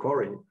issue in your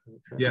quarry.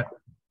 Yeah.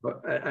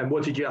 And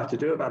what did you have to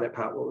do about it,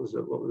 Pat?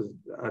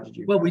 How did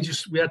you? Well, we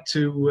had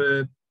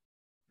to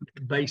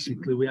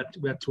basically we had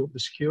to up the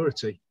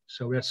security.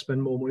 So we had to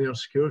spend more money on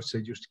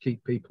security just to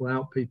keep people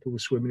out. People were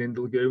swimming in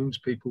the lagoons,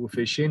 people were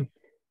fishing,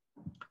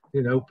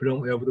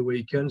 predominantly over the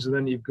weekends. And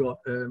then you've got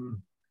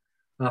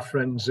our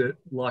friends that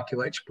like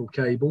electrical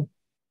cable.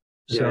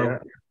 So,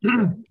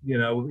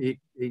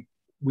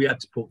 we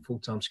had to put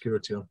full-time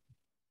security on.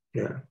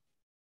 Yeah.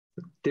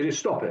 Did it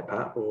stop it,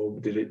 Pat, or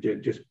did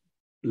it just?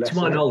 To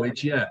my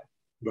knowledge, yeah.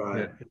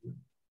 Right.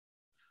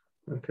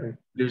 Yeah. Okay.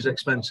 It was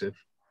expensive.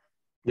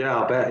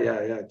 Yeah, I bet.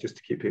 Yeah. Just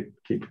to keep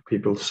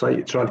people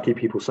safe, trying to keep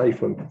people safe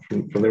from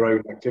their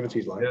own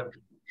activities, like.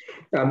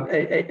 Yeah.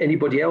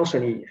 Anybody else?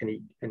 Any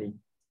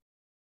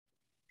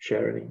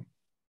share any?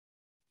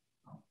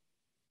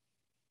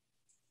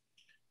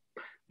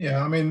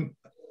 Yeah, I mean,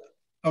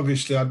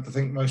 obviously, I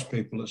think most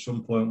people at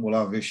some point will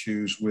have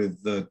issues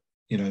with the,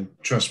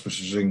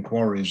 trespassers in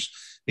quarries,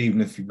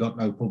 even if you've got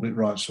no public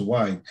rights of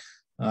way.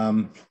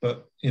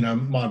 But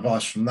my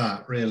advice from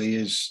that really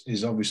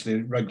is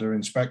obviously regular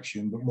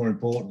inspection, but more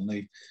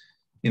importantly,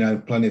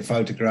 plenty of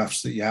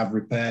photographs that you have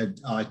repaired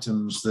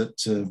items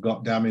that have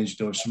got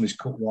damaged, or somebody's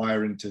cut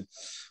wire into,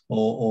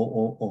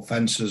 or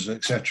fences,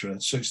 etc.,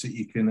 such that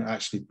you can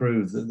actually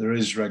prove that there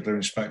is regular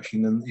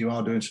inspection and that you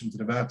are doing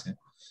something about it.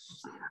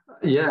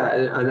 Yeah,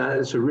 and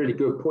that's a really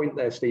good point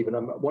there, Stephen.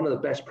 One of the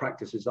best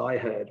practices I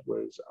heard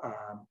was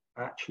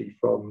actually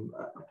from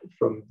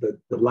the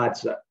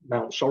lads at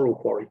Mount Sorrel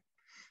Quarry.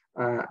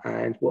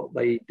 And what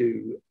they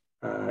do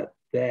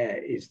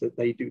there is that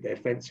they do their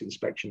fence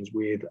inspections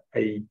with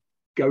a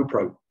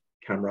GoPro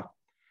camera,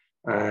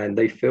 and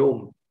they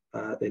film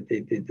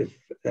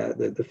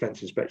the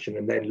fence inspection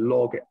and then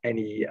log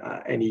any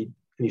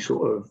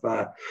sort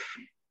of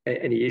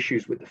any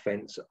issues with the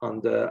fence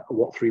under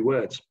what 3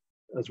 words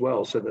as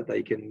well, so that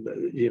they can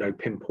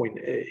pinpoint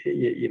to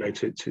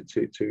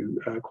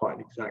quite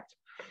an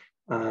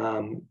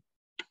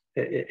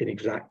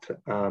exact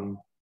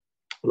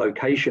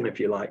location, if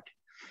you like.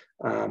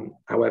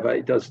 However,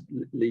 it does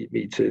lead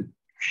me to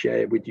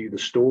share with you the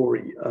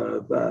story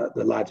of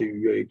the lad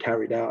who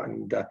carried out,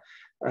 and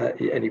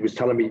he was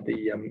telling me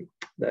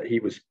that he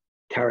was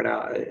carrying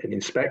out an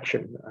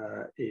inspection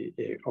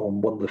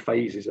on one of the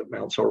phases at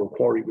Mount Sorrel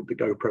Quarry with the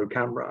GoPro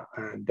camera,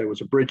 and there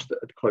was a bridge that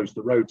had closed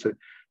the road. So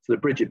the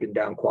bridge had been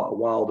down quite a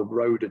while. The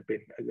road had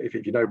been, if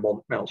you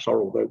know Mount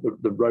Sorrel,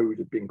 the road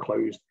had been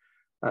closed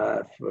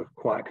for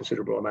quite a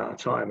considerable amount of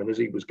time. And as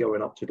he was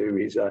going up to do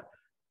his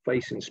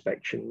face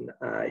inspection,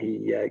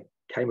 he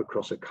came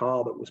across a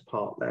car that was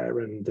parked there,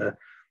 and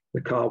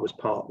the car was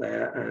parked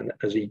there. And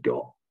as he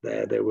got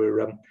there, there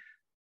were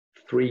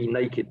 3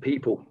 naked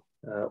people,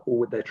 all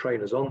with their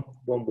trainers on,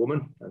 1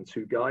 woman and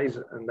 2 guys,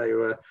 and they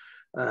were,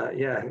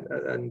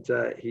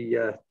 he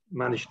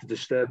managed to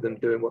disturb them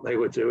doing what they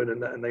were doing,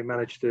 and they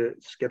managed to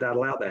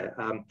skedaddle out there.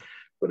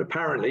 But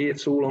apparently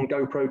it's all on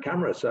GoPro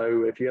camera.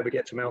 So if you ever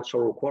get to Mount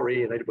Sorrel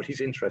Quarry and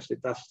anybody's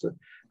interested, that's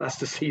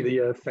to see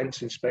the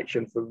fence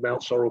inspection for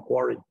Mount Sorrel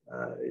Quarry,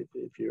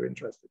 if you're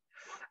interested.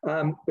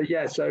 But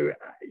yeah, so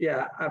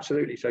yeah,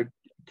 absolutely. So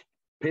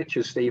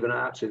pictures, Stephen,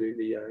 are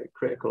absolutely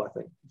critical, I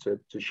think, to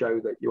show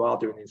that you are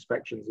doing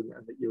inspections and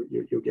that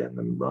you're getting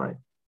them right.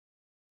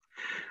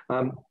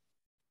 A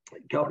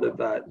couple of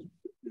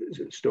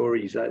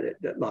stories that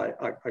like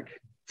I could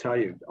tell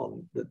you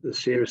on the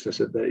seriousness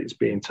of that it's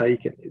being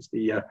taken is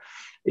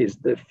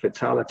the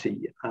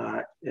fatality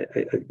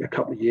a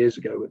couple of years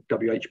ago at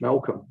WH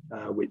Malcolm,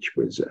 which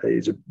is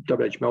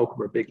WH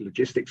Malcolm are a big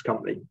logistics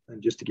company,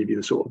 and just to give you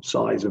the sort of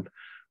size of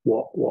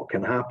what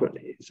can happen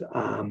is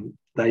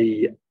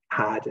they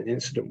had an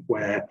incident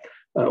where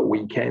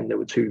weekend there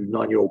were two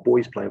 9-year-old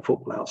boys playing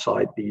football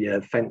outside the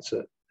fence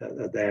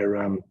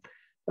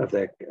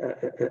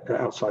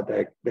outside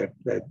their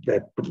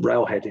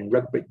railhead in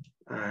Rugby,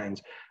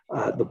 and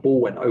the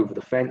ball went over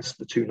the fence.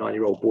 The two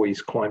 9-year-old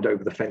boys climbed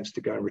over the fence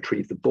to go and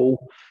retrieve the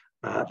ball.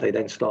 They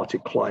then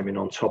started climbing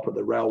on top of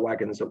the rail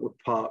wagons that were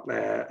parked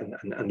there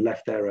and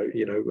left there,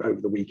 over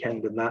the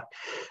weekend and that.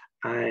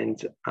 And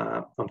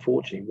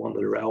unfortunately, one of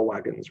the rail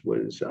wagons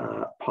was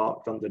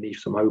parked underneath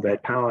some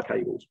overhead power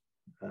cables.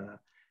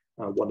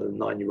 One of the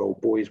 9-year-old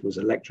boys was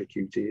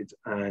electrocuted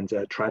and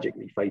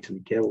tragically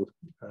fatally killed.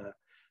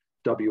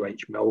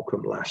 WH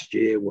Malcolm last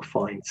year were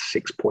fined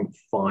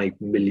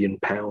 £6.5 million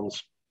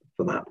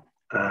for that.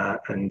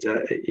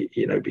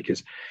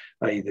 Because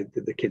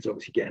the kids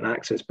obviously getting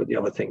access, but the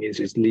other thing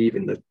is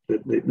leaving the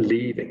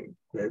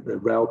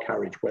rail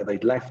carriage where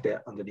they'd left it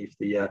underneath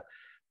the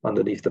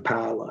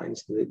power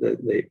lines.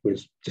 It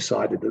was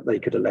decided that they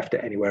could have left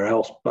it anywhere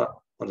else but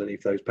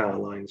underneath those power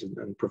lines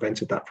and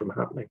prevented that from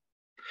happening.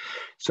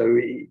 So,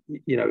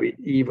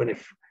 even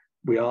if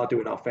we are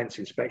doing our fence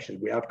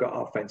inspections, we have got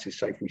our fences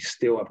safe, we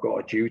still have got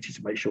a duty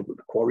to make sure that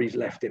the quarry is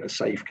left in a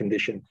safe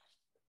condition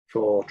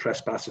for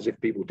trespassers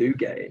if people do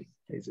get in,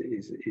 is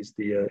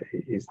the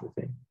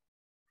thing.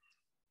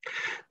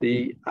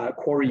 The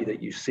quarry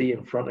that you see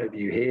in front of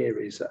you here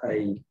is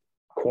a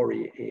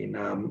quarry in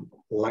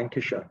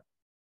Lancashire.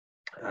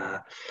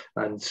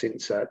 And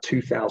since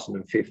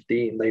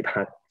 2015, they've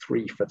had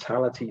 3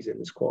 fatalities in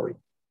this quarry.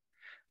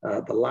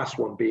 The last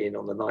one being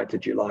on the 9th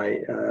of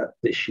July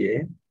this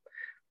year.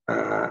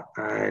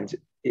 And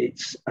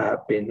it's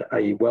been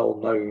a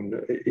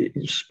well-known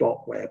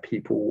spot where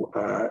people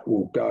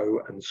will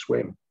go and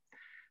swim.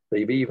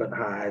 They've even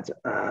had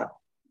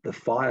the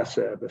fire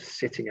service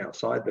sitting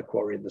outside the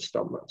quarry in the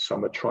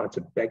summer trying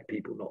to beg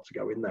people not to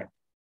go in there.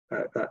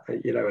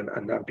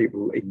 And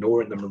people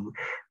ignoring them and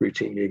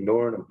routinely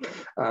ignoring them.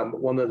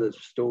 One of the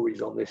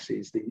stories on this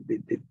is the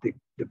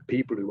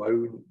people who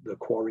own the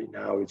quarry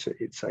now.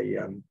 It's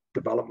a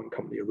development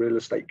company, a real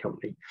estate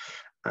company.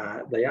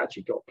 They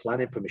actually got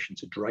planning permission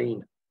to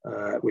drain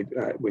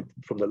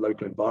from the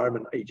local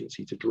environment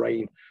agency to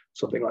drain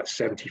something like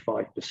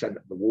 75%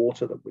 of the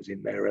water that was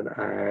in there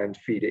and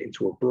feed it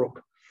into a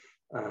brook.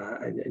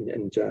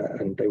 And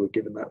they were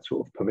given that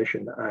sort of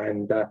permission,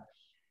 and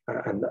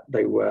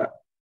they were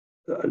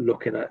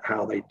looking at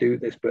how they do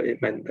this, but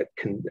it meant that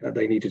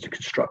they needed to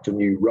construct a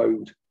new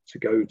road to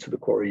go to the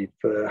quarry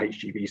for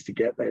HGVs to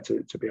get there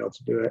to be able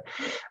to do it.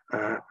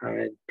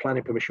 And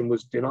planning permission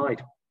was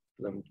denied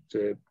for them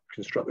to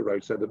construct the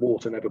road, so the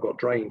water never got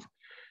drained.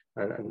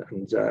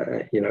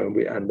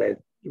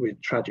 We're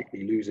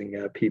tragically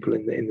losing people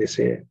in this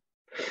here.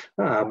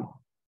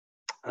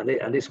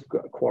 And this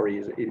quarry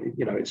is,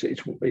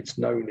 it's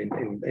known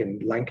in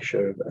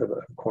Lancashire of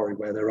a quarry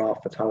where there are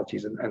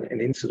fatalities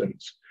and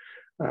incidents.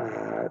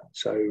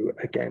 So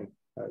again,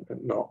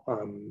 not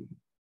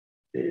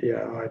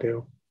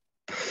ideal.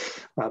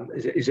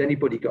 Has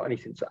anybody got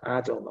anything to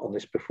add on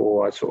this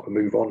before I sort of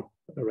move on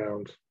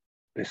around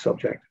this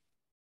subject?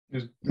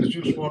 There's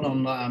just one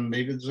on that,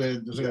 Andy. There's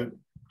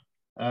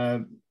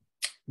a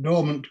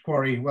dormant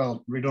quarry,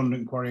 well,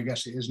 redundant quarry, I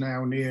guess it is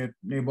now, near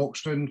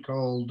Buxton,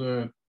 called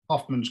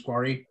Hoffman's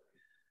Quarry,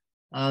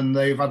 and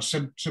they've had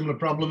similar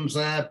problems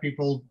there.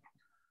 People,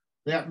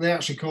 they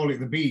actually call it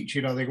the beach.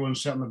 They go and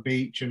sit on the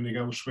beach and they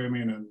go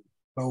swimming and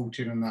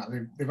boating and that.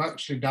 They've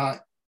actually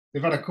died.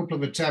 They've had a couple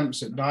of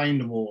attempts at dyeing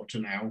the water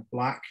now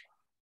black,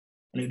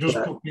 and it does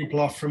put people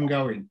off from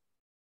going.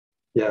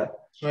 Yeah.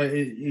 So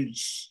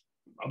it's,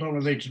 I don't know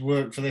if they could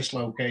work for this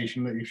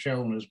location that you've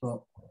shown us,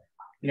 but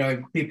if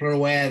people are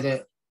aware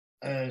that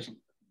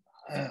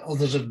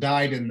others have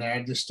died in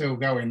there, they're still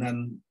going,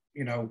 then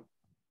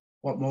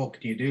what more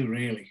can you do,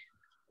 really?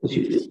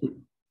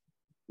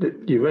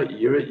 You're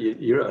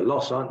at a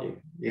loss, aren't you?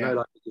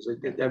 Yeah. Because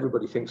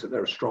everybody thinks that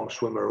they're a strong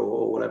swimmer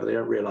or whatever. They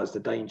don't realise the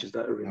dangers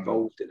that are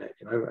involved in it.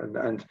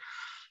 And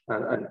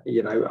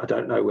I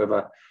don't know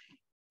whether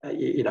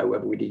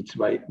we need to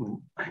make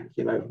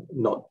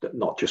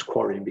not just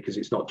quarrying, because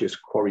it's not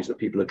just quarries that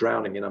people are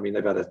drowning in. I mean,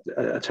 they've had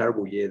a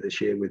terrible year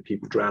this year with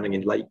people drowning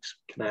in lakes,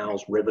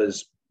 canals,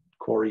 rivers,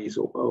 quarries,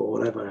 or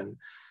whatever.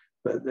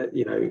 But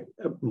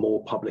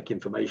more public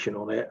information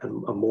on it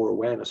and more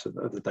awareness of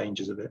the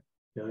dangers of it.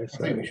 So, I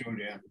think we should,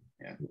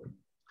 yeah.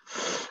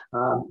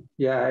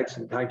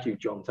 Excellent. Thank you,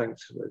 John.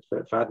 Thanks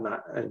for adding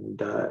that.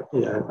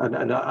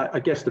 And I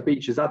guess the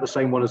beach, is that the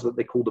same one as that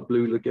they call the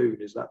Blue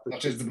Lagoon? Is that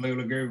that is the Blue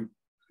Lagoon?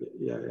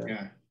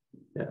 Yeah.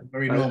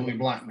 Very normally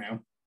black now.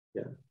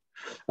 Yeah.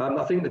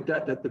 I think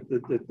that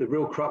the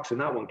real crux in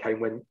that one came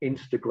when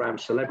Instagram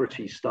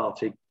celebrities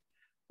started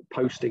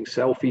posting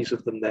selfies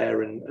of them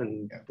there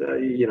and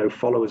you know,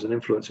 followers and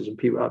influencers and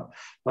people.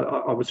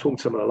 I was talking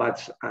to some of the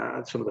lads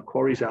at some of the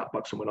quarries out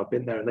Buxton when I've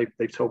been there, and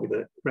they've told me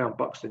that around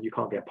Buxton you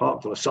can't get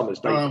parked on a summer's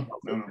day.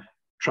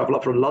 Travel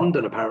up from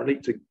London apparently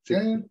to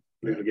Blue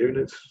Lagoon.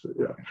 It's,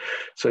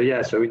 so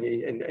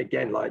and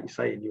again, like you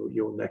say, in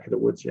your neck of the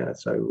woods,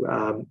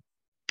 so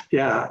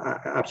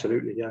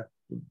absolutely,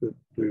 the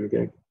Blue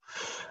Lagoon.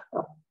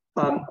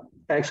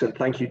 Excellent,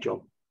 thank you,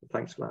 John.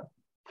 Thanks for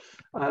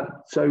that.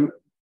 So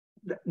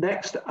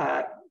next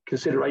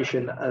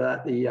consideration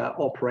that the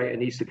operator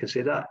needs to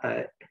consider,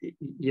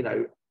 you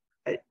know,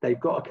 they've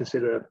got to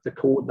consider the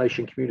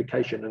coordination,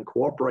 communication and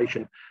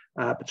cooperation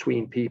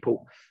between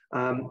people.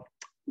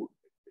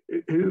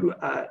 Who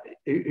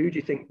do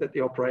you think that the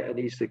operator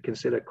needs to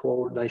consider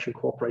coordination,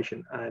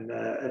 cooperation and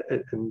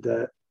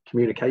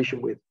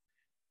communication with?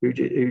 Who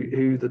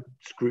the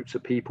groups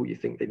of people you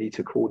think they need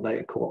to coordinate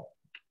and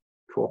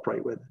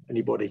cooperate with?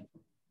 Anybody?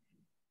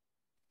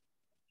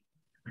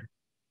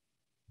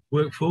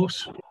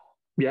 Workforce.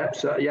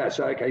 So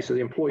okay, so the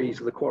employees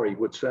of the quarry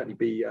would certainly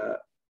be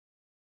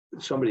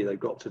somebody they've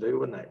got to do,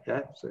 wouldn't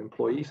they? So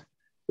employees.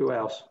 Who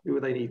else? Who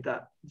would they need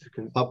that to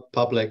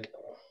Public.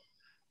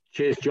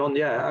 Cheers, John.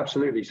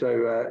 Absolutely.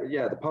 So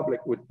the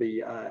public would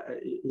be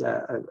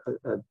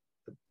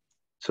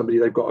somebody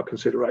they've got to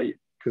consider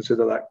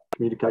that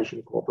communication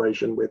and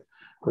cooperation with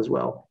as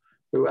well.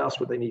 Who else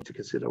would they need to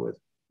consider with?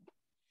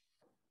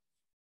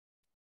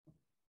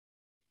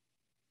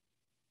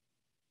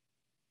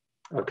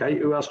 Okay,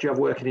 who else do you have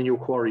working in your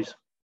quarries?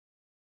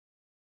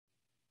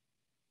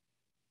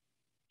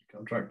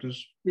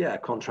 Contractors. Yeah,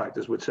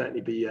 contractors would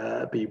certainly be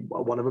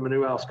one of them. And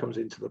who else comes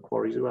into the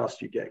quarries? Who else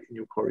do you get in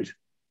your quarries?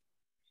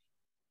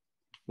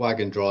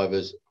 Wagon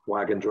drivers.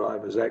 Wagon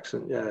drivers,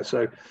 excellent.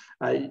 So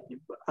as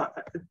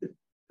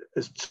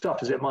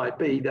tough as it might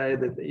be,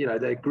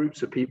 they're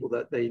groups of people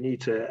that they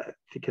need to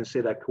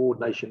consider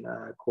coordination,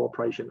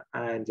 cooperation,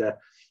 and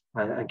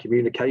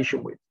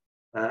communication with,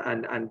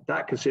 and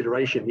that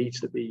consideration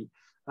needs to be,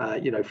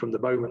 from the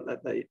moment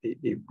that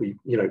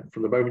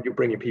from the moment you're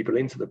bringing people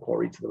into the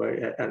quarry to the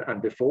moment,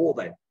 and before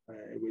then,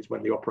 is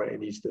when the operator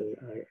needs to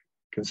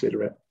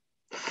consider it.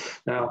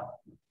 Now,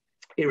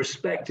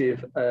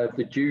 irrespective of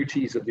the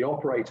duties of the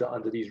operator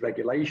under these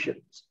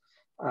regulations,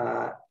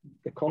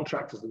 the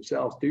contractors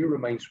themselves do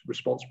remain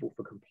responsible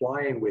for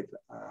complying with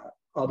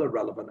other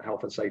relevant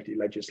health and safety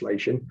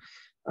legislation.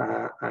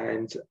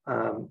 And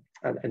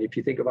if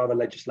you think of other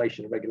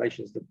legislation and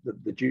regulations,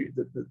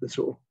 the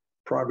sort of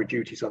primary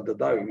duties under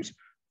those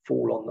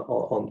fall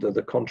under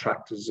the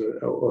contractors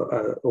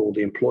or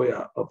the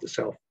employer of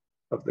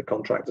the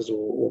contractors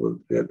or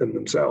them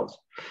themselves.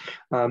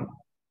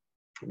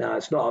 Now,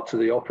 it's not up to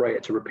the operator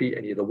to repeat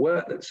any of the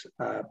work that's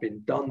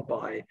been done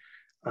by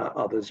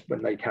others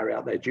when they carry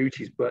out their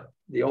duties, but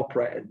the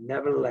operator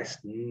nevertheless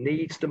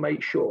needs to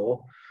make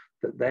sure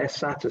that they're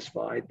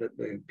satisfied that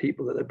the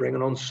people that they're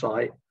bringing on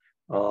site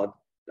are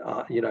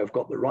have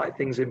got the right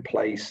things in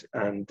place,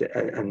 and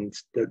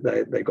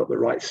that they've got the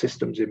right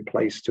systems in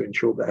place to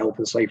ensure the health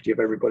and safety of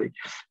everybody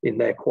in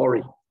their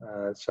quarry.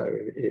 So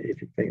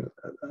if you think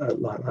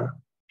like that.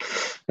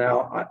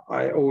 Now,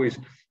 I always,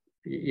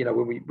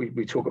 when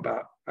we talk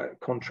about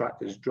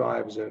contractors,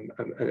 drivers, and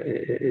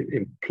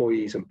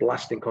employees, and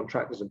blasting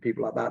contractors and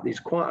people like that,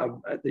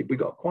 we've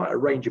got quite a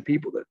range of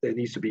people that there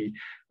needs to be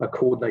a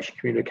coordination,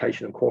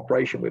 communication, and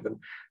cooperation with,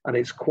 and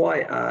it's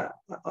quite. I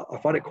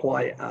find it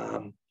quite.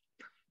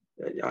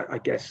 I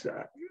guess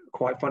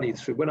quite funny.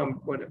 So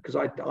because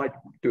I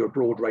do a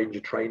broad range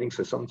of training,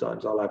 so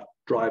sometimes I'll have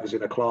drivers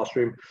in a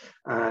classroom,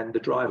 and the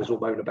drivers will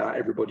moan about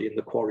everybody in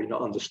the quarry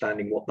not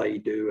understanding what they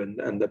do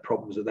and the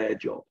problems of their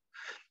job.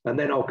 And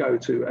then I'll go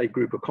to a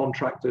group of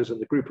contractors,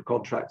 and the group of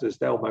contractors,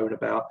 they'll moan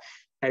about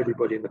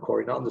everybody in the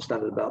quarry not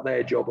understanding about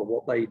their job and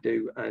what they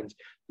do. And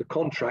the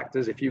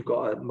contractors, if you've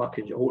got a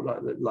mucking,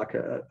 like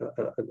a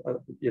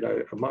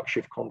muck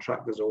shift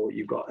contractors, or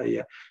you've got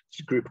a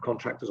group of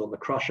contractors on the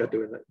crusher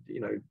doing that,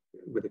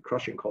 with a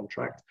crushing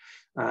contract,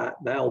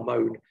 they'll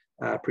moan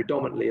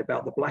predominantly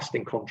about the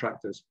blasting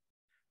contractors.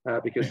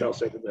 Because they'll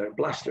say that they don't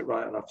blast it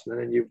right enough. And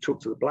then you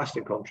talk to the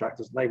blasting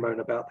contractors, and they moan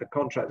about the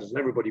contractors, and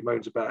everybody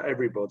moans about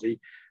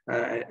everybody.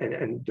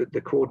 And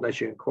the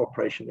coordination and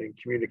cooperation and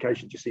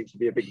communication just seems to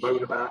be a big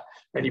moan about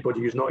anybody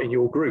who's not in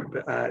your group,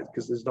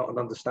 because there's not an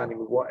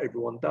understanding of what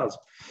everyone does.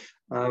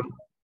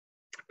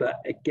 But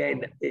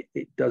again,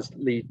 it does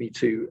lead me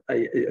to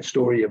a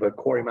story of a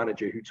quarry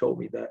manager who told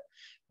me that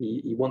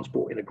he once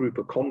brought in a group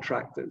of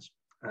contractors.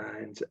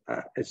 And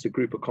as the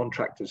group of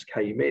contractors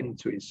came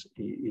into his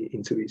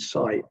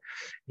site,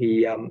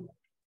 he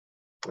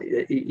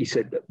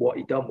said that what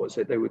he'd done was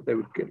that they were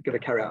going to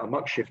carry out a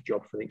muck shift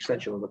job for the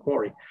extension of the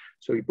quarry.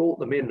 So he brought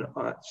them in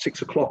at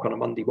 6 o'clock on a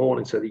Monday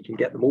morning so that he can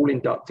get them all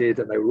inducted,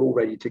 and they were all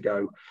ready to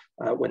go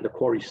when the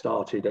quarry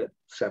started at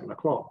 7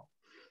 o'clock.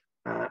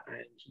 And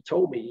he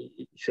told me,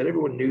 he said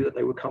everyone knew that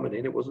they were coming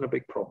in. It wasn't a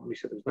big problem. He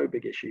said there was no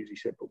big issues. He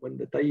said, but when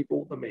the day he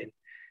brought them in,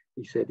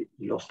 he said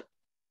he lost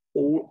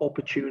all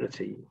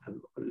opportunity,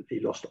 and he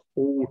lost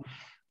all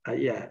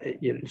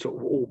sort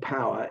of all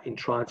power in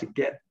trying to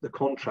get the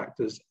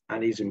contractors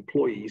and his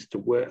employees to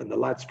work, and the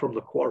lads from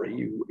the quarry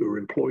who are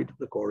employed at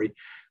the quarry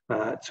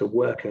to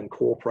work and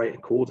cooperate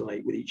and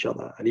coordinate with each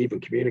other and even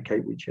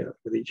communicate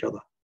with each other.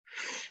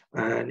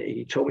 And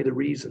he told me the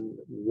reason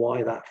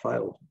why that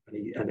failed.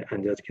 And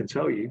I can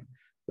tell you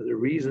that the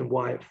reason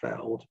why it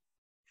failed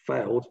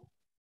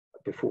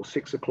before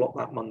 6 o'clock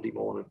that Monday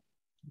morning.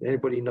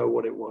 Anybody know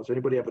what it was?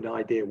 Anybody have an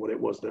idea what it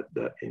was that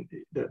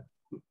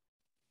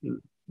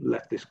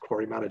left this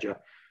quarry manager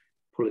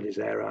pulling his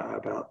hair out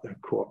about the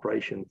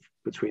cooperation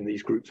between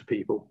these groups of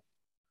people?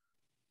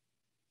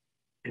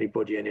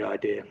 Anybody, any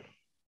idea?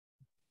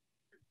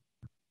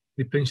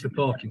 They pinched the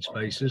parking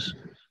spaces.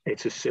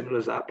 It's as simple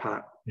as that,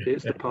 Pat.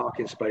 It's the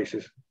parking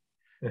spaces.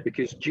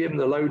 Because Jim,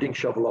 the loading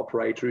shovel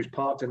operator, who's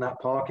parked in that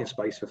parking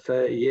space for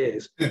 30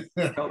 years,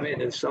 come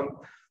in and some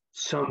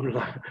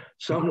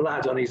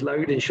lad on his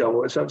loading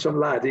shovel, some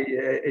lad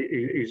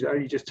who's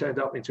only just turned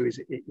up into his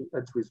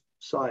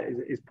site,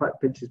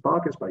 pinched his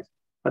parking space,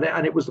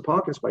 and it was the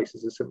parking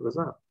spaces, as simple as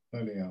that.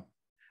 Oh, yeah.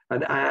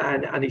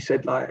 And he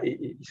said, like,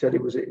 he said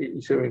it was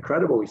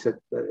incredible. He said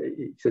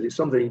it's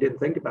something he didn't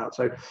think about.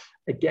 So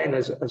again,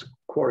 as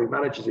quarry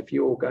managers, if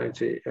you're going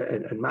to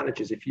and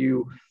managers, if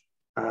you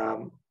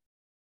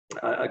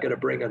are going to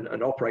bring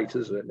and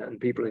operators and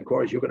people in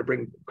quarries, you're going to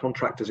bring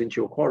contractors into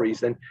your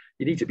quarries, then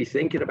you need to be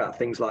thinking about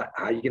things like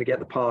how you're going to get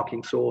the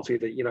parking sorted,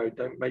 that,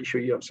 don't make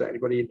sure you upset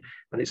anybody.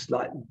 And it's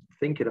like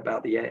thinking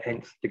about the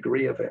nth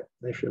degree of it,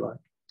 if you like.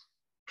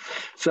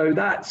 So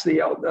that's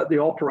the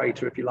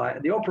operator, if you like.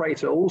 And the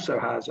operator also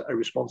has a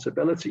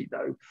responsibility,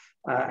 though.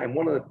 And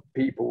one of the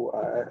people,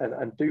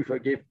 and do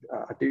forgive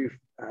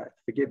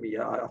me,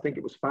 I think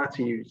it was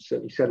Fatty who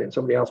certainly said it, and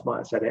somebody else might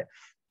have said it,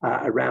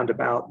 around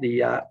about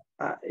the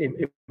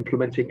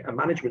implementing a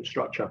management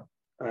structure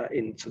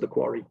into the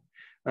quarry,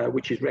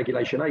 which is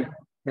Regulation 8.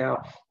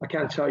 Now, I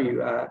can tell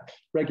you,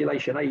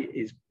 Regulation 8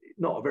 is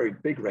not a very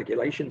big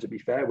regulation, to be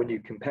fair, when you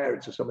compare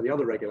it to some of the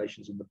other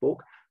regulations in the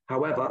book.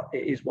 However,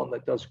 it is one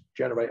that does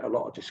generate a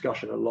lot of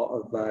discussion, a lot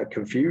of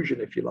confusion,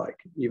 if you like,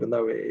 even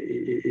though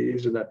it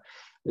isn't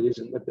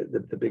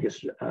the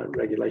biggest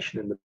regulation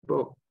in the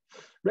book.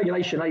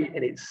 Regulation 8,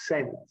 in its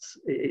sense,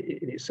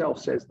 in itself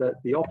says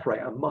that the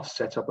operator must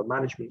set up a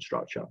management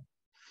structure.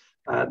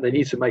 They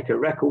need to make a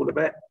record of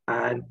it,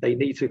 and they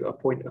need to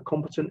appoint a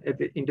competent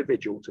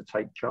individual to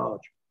take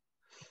charge.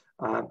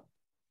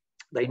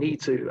 They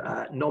need to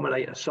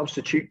nominate a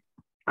substitute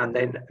and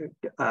then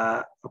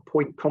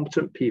appoint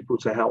competent people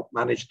to help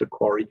manage the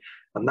quarry.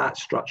 And that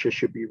structure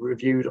should be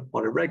reviewed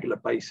on a regular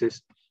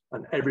basis,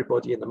 and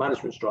everybody in the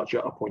management structure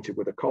appointed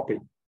with a copy.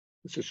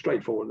 It's as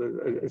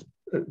straightforward as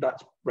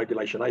that's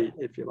Regulation 8,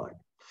 if you like.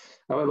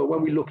 However,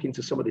 when we look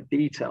into some of the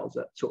details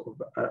that sort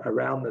of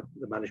around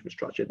the management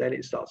structure, then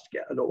it starts to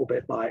get a little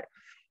bit like,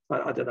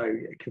 I don't know,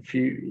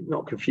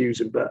 not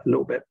confusing, but a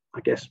little bit,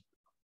 I guess,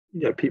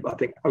 people, I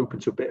think,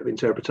 open to a bit of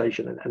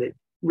interpretation, and it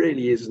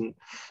really isn't,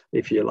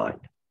 if you like,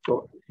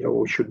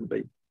 or shouldn't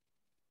be.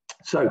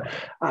 So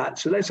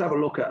let's have a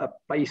look at a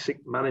basic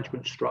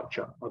management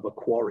structure of a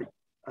quarry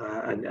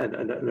and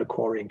a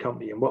quarrying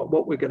company. And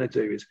what we're going to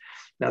do is,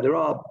 now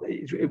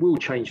it will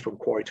change from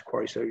quarry to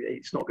quarry, so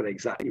it's not going to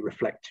exactly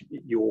reflect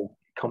your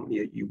company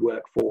that you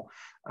work for,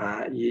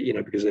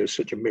 because there's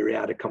such a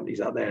myriad of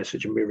companies out there,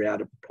 such a myriad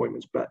of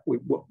appointments. But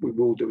what we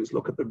will do is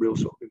look at the real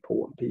sort of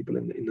important people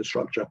in the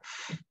structure,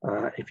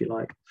 if you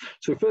like.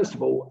 So first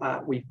of all,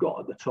 we've got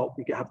at the top,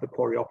 we have the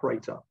quarry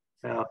operator.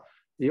 Now,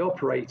 the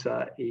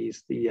operator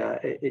is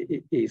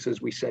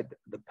as we said,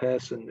 the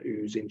person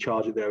who's in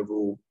charge of the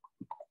overall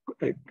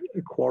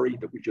quarry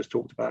that we just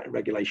talked about in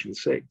Regulation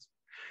 6.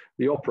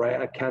 The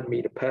operator can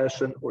mean a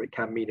person or it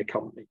can mean a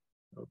company.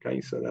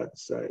 Okay, so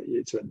that's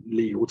it's a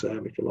legal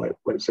term, if you like,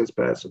 when it says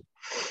person.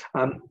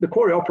 The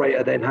quarry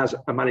operator then has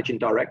a managing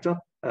director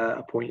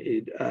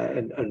appointed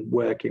and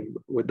working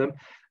with them.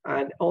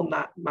 And on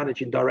that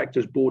managing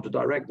director's board of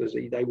directors,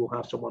 they will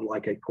have someone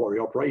like a quarry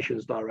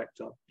operations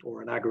director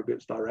or an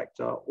aggregates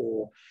director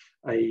or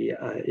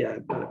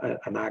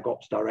an ag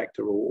ops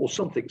director or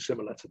something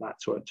similar to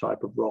that sort of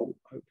type of role.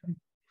 Okay.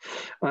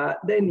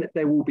 Then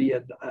there will be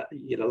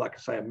like I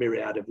say, a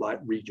myriad of like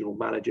regional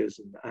managers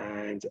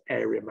and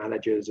area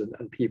managers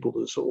and people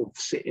that sort of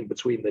sit in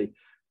between the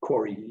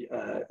quarry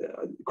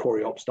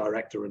ops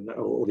director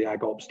or the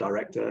ag ops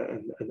director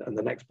and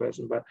the next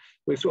person. But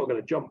we're sort of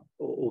going to jump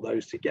all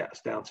those to get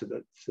us down to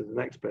the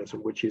next person,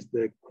 which is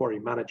the quarry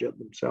manager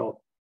themselves.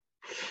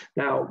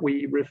 Now,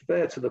 we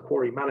refer to the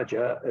quarry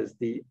manager as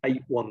the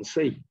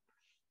 81C.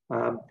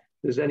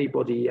 Does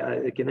anybody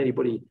can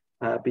anybody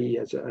be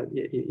as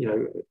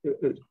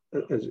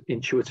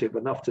intuitive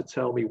enough to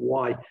tell me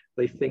why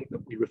they think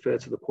that we refer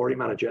to the quarry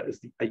manager as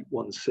the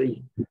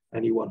 81C?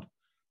 Anyone?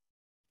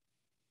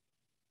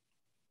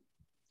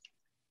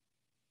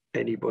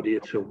 Anybody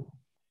at all?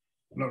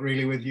 Not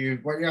really with you.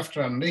 What are you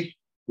after, Andy?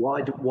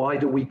 Why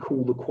do we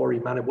call the quarry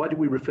manager? Why do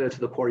we refer to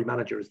the quarry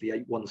manager as the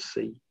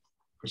 81C?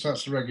 Because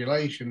that's the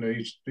regulation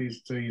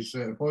he's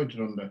appointed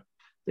under.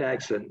 Yeah,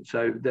 excellent.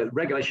 So the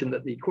regulation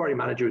that the quarry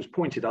manager is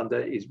pointed under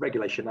is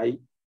Regulation 8,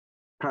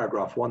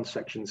 Paragraph 1,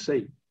 Section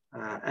C.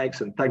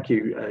 Excellent. Thank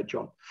you,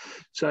 John.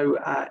 So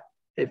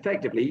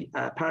effectively,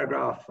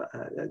 paragraph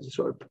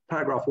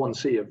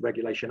 1C of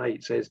Regulation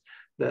 8 says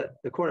that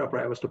the quarry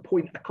operator must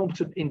appoint a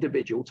competent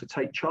individual to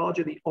take charge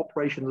of the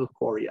operation of the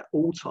quarry at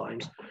all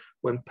times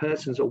when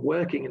persons are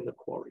working in the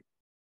quarry,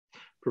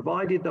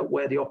 provided that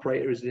where the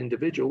operator is an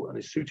individual and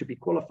is suitably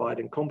qualified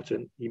and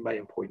competent, he may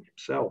appoint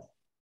himself.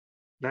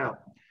 Now,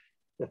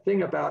 the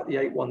thing about the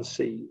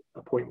 8.1c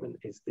appointment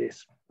is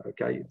this,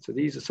 okay? So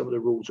these are some of the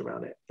rules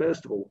around it.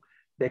 First of all,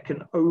 there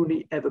can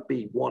only ever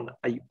be one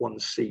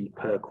 8.1c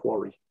per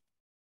quarry,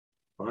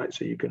 all right?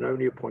 So you can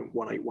only appoint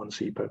one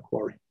 8.1c per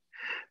quarry.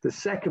 The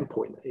second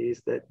point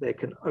is that there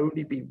can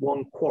only be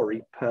one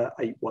quarry per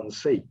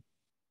 8.1c.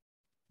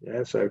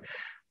 Yeah, so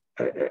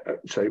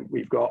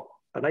we've got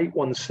an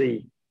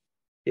 8.1c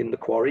in the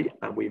quarry,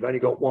 and we've only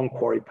got one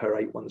quarry per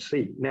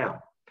 8.1c.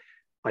 Now,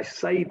 I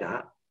say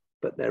that,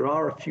 but there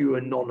are a few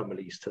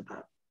anomalies to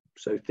that.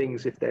 So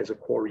things, if there's a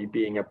quarry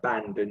being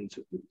abandoned,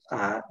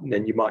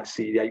 then you might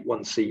see the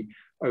 8.1c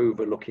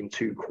overlooking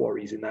two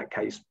quarries, in that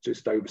case,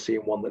 just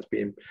overseeing one that's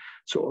being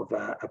sort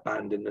of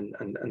abandoned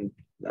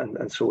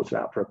and sorted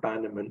out for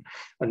abandonment.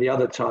 And the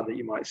other time that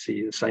you might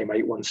see the same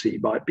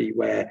 8.1c might be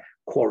where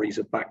quarries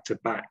are back to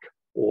back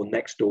or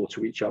next door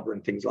to each other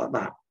and things like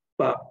that.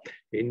 But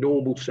in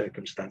normal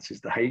circumstances,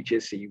 the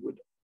HSE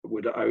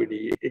would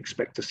only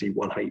expect to see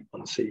one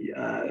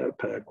 8.1c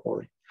per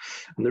quarry.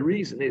 And the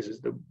reason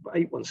is the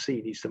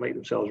 8.1c needs to make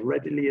themselves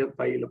readily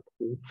available,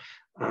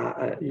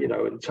 you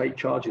know, and take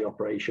charge of the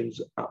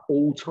operations at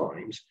all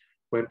times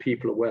when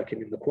people are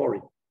working in the quarry.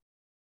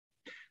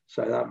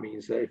 So that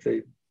means that if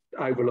they're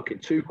overlooking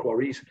two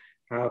quarries,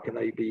 how can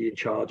they be in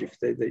charge if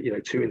you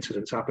know, two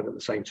incidents happen at the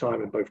same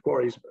time in both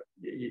quarries?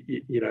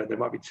 You know, they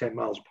might be 10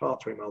 miles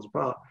apart, 20 miles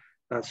apart.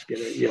 That's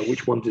gonna, you know,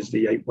 which one does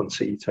the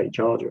 8.1c take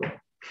charge of?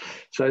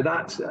 So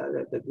that's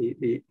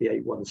the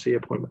 8.1c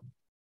appointment.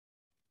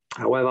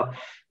 However,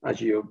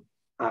 as you're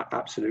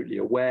absolutely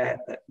aware,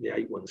 that the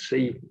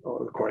 8.1c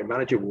or the quarry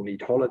manager will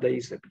need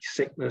holidays, there'll be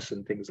sickness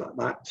and things like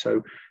that.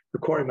 So the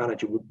quarry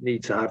manager would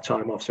need to have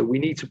time off. So we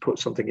need to put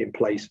something in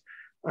place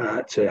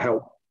to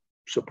help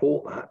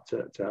support that,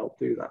 to help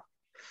do that.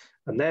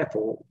 And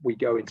therefore, we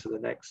go into the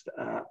next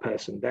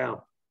person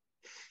down.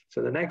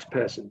 So the next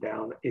person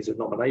down is a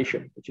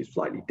nomination, which is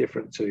slightly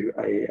different to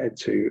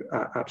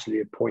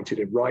absolutely appointed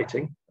in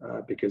writing,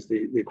 because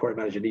the quarry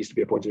manager needs to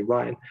be appointed in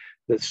writing.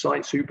 The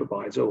site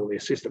supervisor or the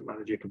assistant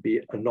manager can be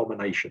a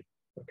nomination.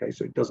 Okay,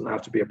 so it doesn't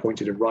have to be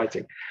appointed in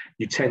writing.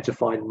 You tend to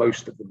find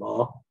most of them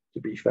are,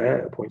 to be fair,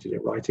 appointed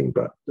in writing,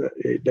 but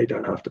they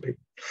don't have to be.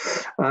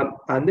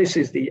 And this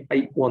is the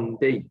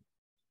 8.1d.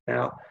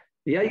 Now,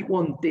 the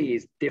 8.1d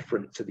is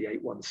different to the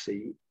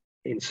 8.1c.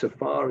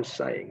 insofar as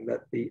saying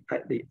that the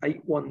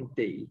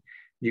 8.1d,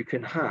 you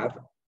can have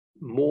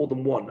more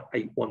than one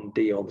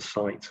 8.1d on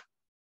site.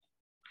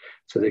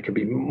 So there can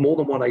be more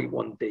than one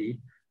 8.1d.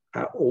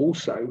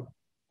 Also,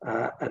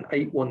 an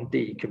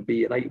 8.1d can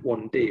be an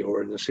 8.1d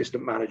or an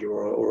assistant manager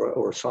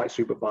or a site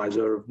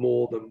supervisor of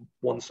more than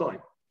one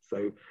site.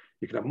 So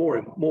you can have more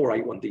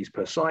 8.1ds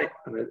per site,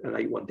 and an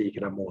 8.1d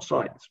can have more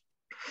sites.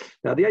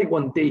 Now, the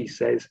 8.1d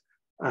says,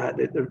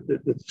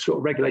 the sort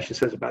of regulation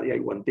says about the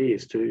 8.1d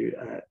is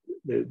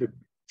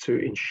to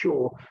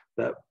ensure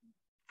that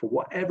for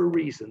whatever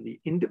reason, the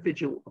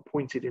individual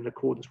appointed in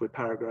accordance with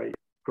paragraph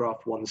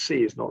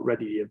 1c is not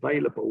readily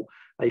available,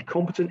 a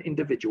competent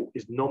individual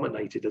is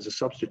nominated as a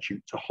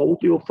substitute to hold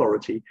the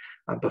authority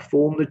and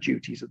perform the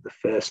duties of the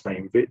first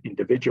named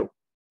individual.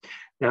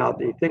 Now,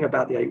 the thing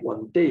about the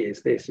 8.1d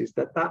is this, is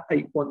that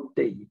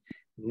 8.1d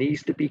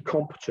needs to be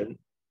competent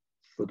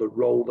for the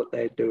role that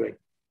they're doing.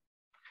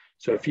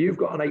 So if you've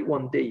got an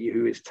 8.1d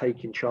who is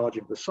taking charge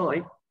of the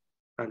site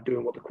and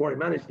doing what the quarry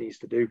manager needs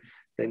to do,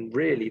 then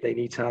really they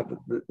need to have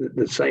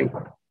the same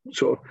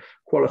sort of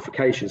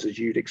qualifications as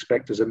you'd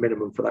expect as a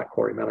minimum for that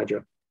quarry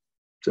manager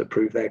to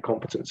prove their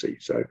competency.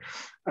 So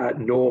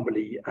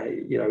normally,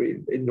 you know,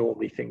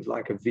 normally things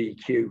like a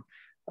VQ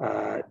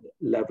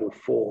level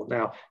 4.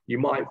 Now, you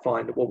might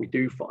find that what we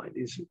do find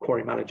is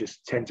quarry managers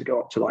tend to go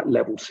up to like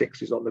level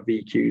 6s on the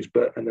VQs,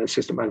 and the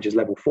assistant managers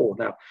level 4.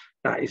 Now,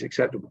 that is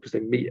acceptable because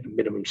they meet a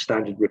minimum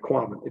standard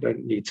requirement. They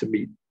don't need to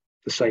meet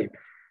the same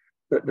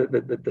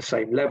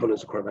level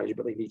as a quarry manager,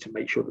 but they need to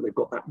make sure that they've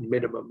got that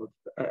minimum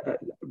of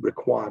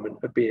requirement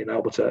of being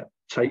able to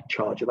take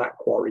charge of that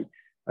quarry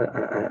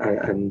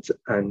and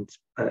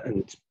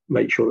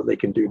make sure that they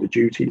can do the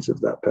duties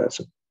of that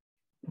person.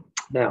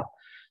 Now,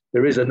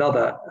 there is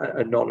another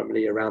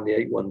anomaly around the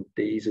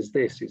 8.1ds is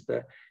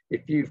that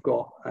if you've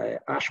got an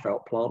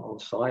asphalt plant on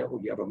site, or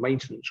you have a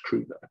maintenance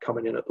crew that are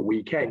coming in at the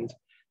weekend,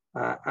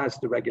 as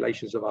the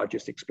regulations of I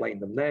just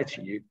explained them there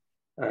to you,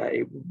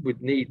 it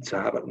would need to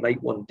have an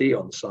 8.1d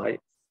on site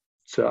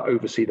to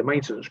oversee the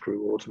maintenance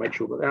crew, or to make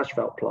sure that the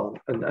asphalt plant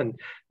and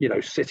you know,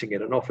 sitting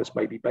in an office,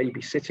 maybe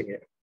babysitting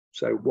it,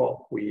 So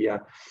what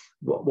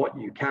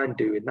you can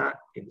do in that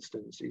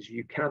instance is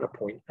you can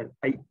appoint an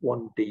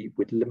 8.1D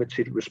with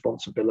limited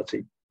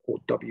responsibility, or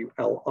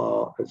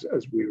WLR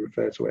as we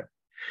refer to it.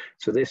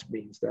 So this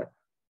means that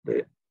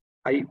the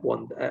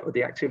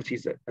the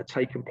activities that are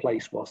taking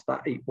place whilst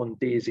that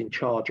 8.1D is in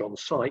charge on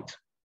site,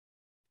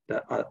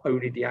 that are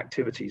only the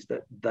activities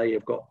that they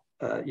have got,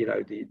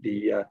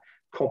 the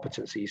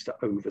competencies to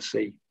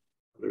oversee,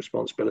 the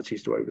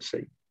responsibilities to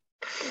oversee.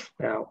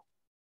 Now,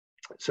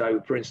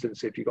 so for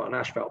instance, if you've got an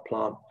asphalt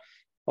plant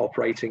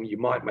operating, you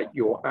might make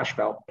your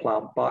asphalt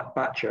plant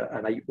batcher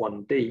an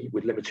 8.1D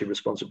with limited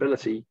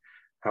responsibility.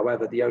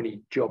 However, the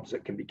only jobs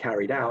that can be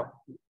carried out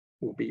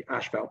will be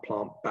asphalt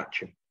plant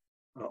batching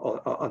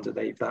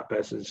underneath that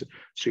person's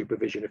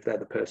supervision, if they're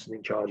the person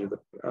in charge of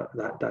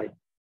that day,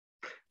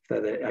 if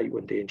they're the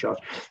 8.1D in charge.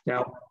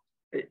 Now,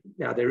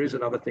 there is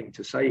another thing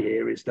to say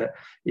here, is that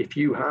if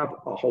you have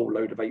a whole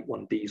load of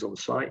 8.1Ds on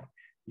site,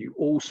 you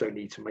also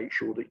need to make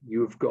sure that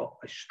you've got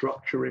a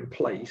structure in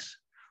place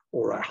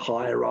or a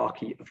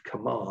hierarchy of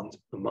command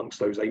amongst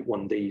those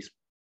 8.1Ds,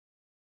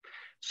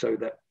 so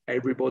that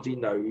everybody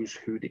knows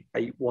who the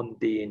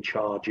 8.1D in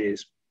charge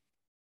is.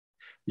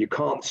 You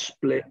can't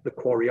split the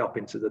quarry up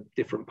into the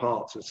different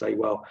parts and say,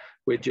 well,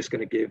 we're just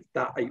going to give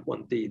that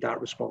 8.1D that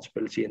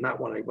responsibility and that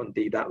one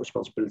 8.1D that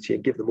responsibility,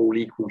 and give them all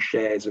equal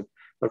shares of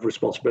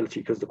responsibility,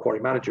 because the quarry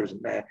manager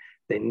isn't there.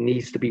 There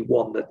needs to be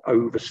one that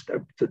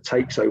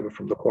takes over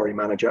from the quarry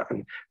manager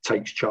and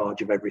takes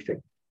charge of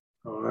everything.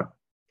 All right.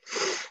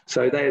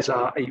 So there's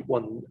our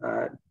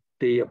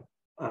 8.1D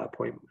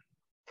appointment.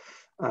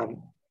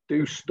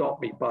 Do stop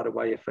me, by the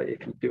way, if you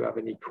do have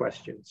any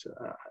questions.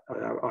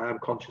 I am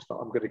conscious that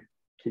I'm going to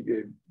keep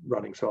you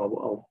running, so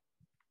I'll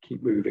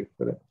keep moving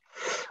with it.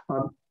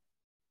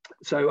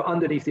 So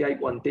underneath the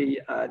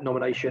 8.1D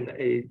nomination,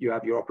 you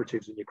have your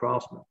operatives and your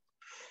craftsmen.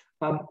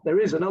 There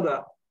is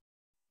another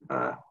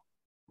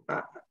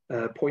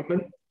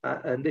appointment,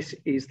 and this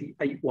is the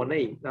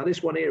 8.1E. Now,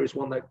 this one here is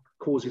one that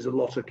causes a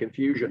lot of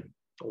confusion,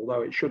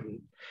 although it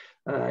shouldn't.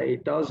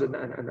 It does,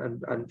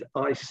 and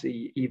I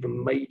see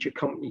even major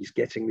companies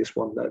getting this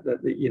one that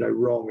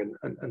wrong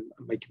and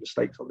making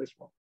mistakes on this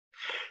one.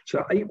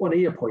 So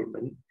 8.1E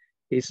appointment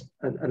is,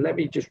 and let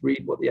me just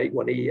read what the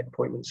 8.1E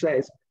appointment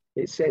says.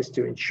 It says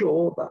to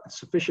ensure that a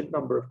sufficient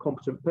number of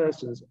competent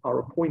persons are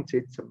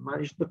appointed to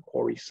manage the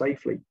quarry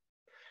safely.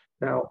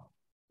 Now,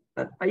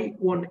 an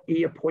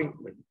 8.1E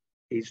appointment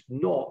is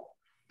not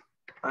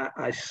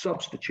a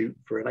substitute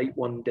for an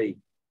 8.1D.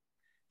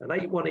 An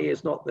 8.1E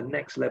is not the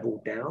next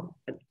level down.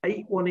 An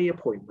 8.1E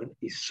appointment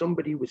is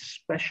somebody with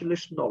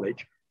specialist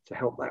knowledge to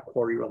help that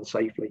quarry run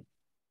safely.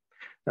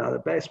 Now, the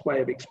best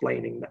way of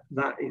explaining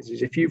that is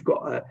if you've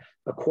got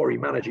a quarry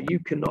manager, you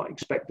cannot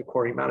expect the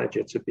quarry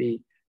manager to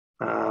be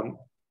the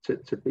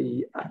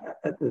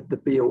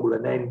be-all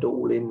and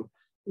end-all in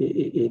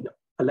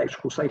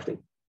electrical safety.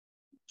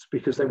 It's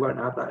because they won't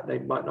have that. They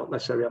might not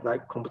necessarily have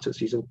that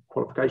competencies and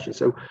qualifications.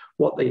 So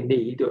what they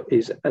need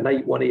is an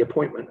 8.1E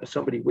appointment of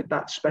somebody with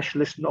that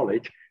specialist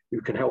knowledge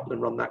who can help them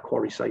run that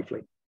quarry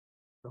safely.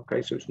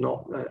 Okay, so it's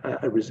not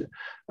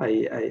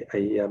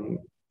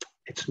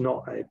it's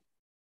not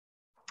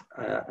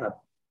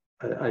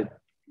a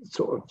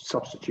sort of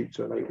substitute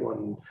to an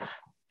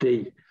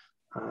 8.1D,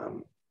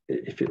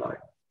 if you like.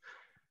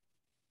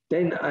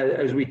 Then,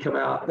 as we come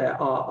out,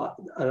 there are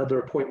other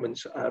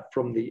appointments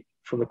from the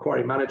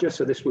quarry manager.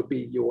 So this would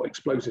be your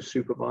explosive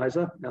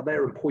supervisor. Now,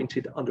 they're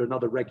appointed under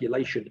another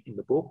regulation in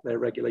the book. They're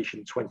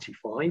regulation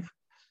 25.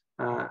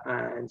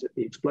 And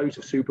the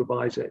explosive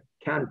supervisor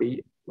can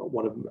be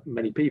one of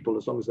many people,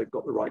 as long as they've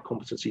got the right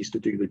competencies to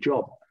do the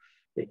job.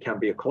 It can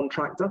be a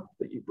contractor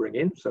that you bring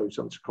in. So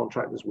some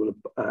contractors will,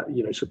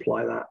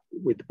 supply that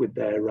with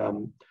their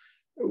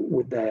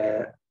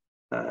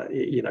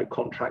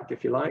contract,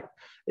 if you like.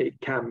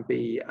 It can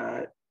be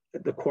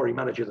the quarry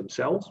manager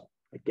themselves,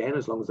 again,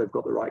 as long as they've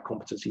got the right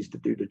competencies to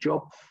do the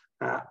job,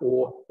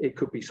 or it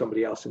could be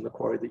somebody else in the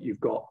quarry that you've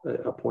got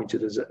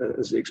appointed as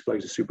the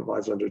explosive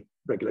supervisor under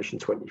regulation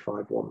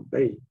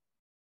 25(1)(b).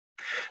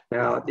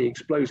 Now, the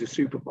explosive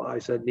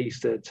supervisor needs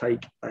to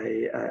take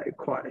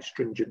quite a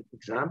stringent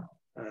exam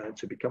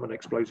to become an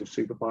explosive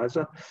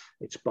supervisor.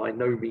 It's by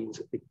no means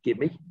a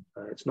gimme.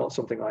 It's not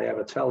something I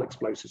ever tell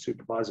explosive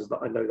supervisors, that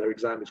I know their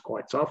exam is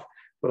quite tough,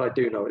 but I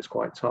do know it's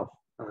quite tough,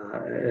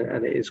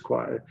 and it is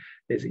quite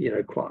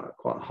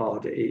a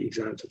hard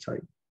exam to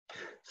take.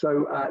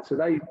 So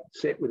they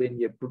sit within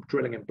your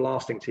drilling and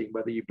blasting team,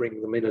 whether you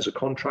bring them in as a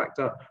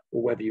contractor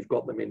or whether you've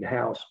got them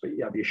in-house, but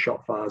you have your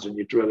shop fires and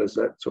your drillers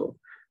that sort of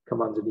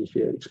come underneath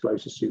your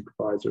explosive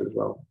supervisor as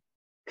well.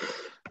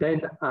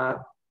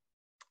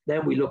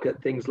 Then we look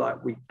at things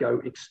like we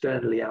go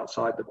externally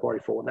outside the quarry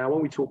for. Now,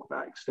 when we talk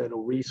about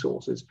external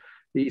resources,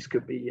 these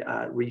could be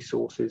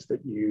resources that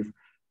you've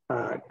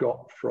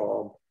got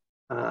from,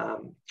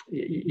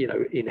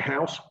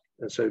 in-house.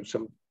 And so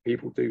some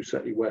people do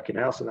certainly work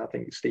in-house, and I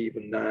think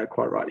Stephen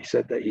quite rightly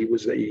said that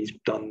he's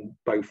done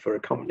both for a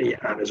company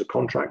and as a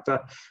contractor,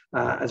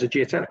 as a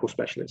geotechnical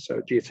specialist. So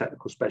a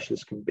geotechnical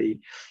specialist can be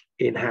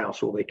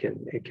in-house, or it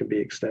can be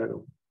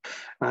external.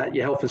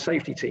 Your health and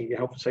safety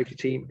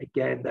team,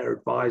 again, they're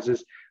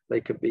advisors.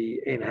 They can be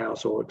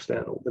in-house or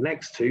external. The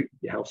next two,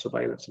 your health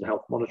surveillance and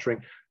health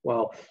monitoring,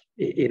 well,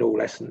 in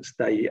all essence,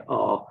 they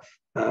are,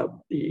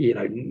 9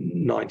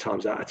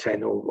 times out of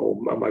 10,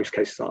 or most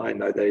cases that I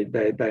know,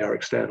 they are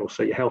external.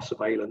 So your health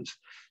surveillance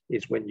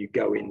is when you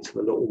go into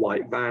the little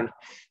white van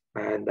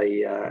and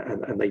they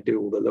do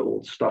all the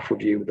little stuff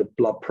with you, the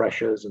blood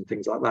pressures and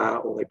things like that,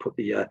 or they put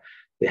the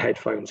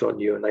headphones on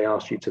you and they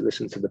ask you to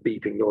listen to the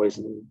beeping noise,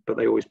 but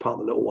they always park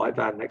the little white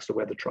van next to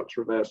where the truck's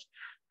reversed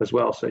as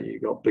well, so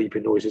you've got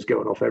beeping noises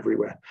going off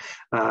everywhere.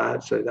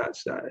 So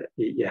that's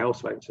your health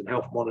surveillance. And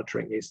health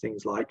monitoring is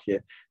things like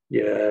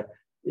your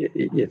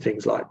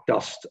things like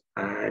dust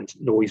and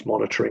noise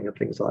monitoring and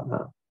things like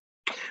that.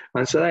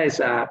 And so there's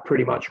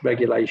pretty much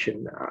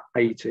regulation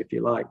 8, if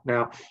you like.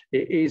 Now,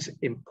 it is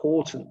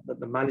important that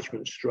the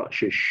management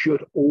structure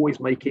should always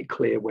make it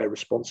clear where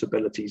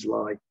responsibilities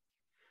lie,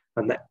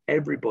 and that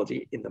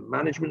everybody in the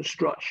management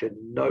structure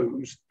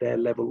knows their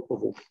level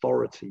of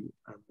authority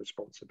and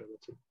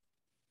responsibility.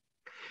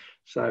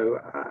 So,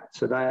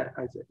 so that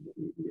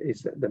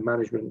is the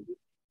management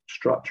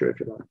structure, if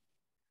you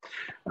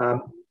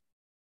like.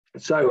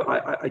 So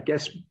I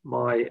guess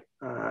my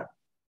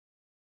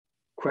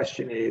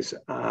question is,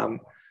 and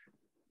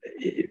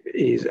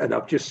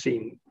I've just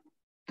seen,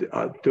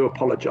 I do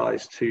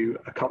apologise to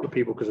a couple of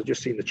people because I've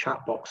just seen the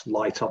chat box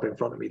light up in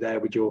front of me there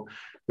with your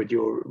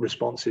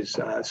responses.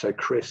 So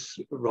Chris,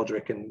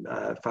 Roderick, and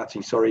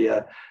Fatty, sorry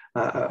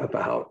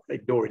about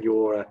ignoring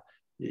your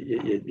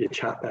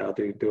chat there. I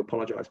do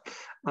apologise.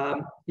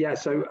 Yeah.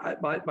 So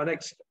my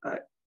next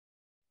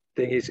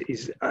thing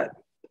is I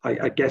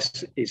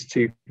guess is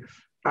to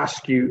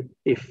ask you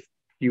if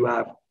you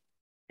have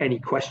any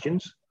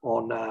questions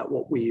on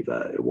what we've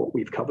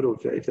covered, or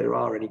if there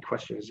are any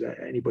questions that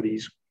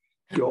anybody's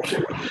got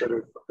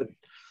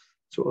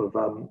sort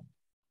of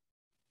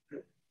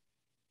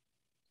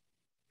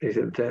is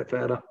it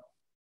fair enough?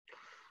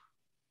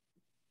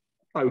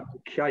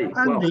 Okay.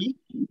 Andy?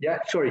 Well, yeah,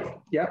 sorry.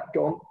 Yeah,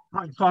 go on.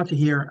 Hi, Fatih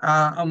here.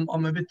 I'm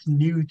a bit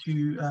new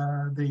to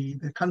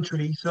the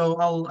country, so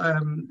I'll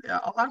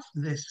ask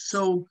this.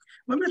 So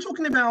when we're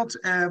talking about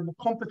a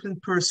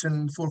competent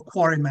person for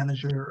quarry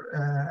manager,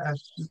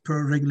 as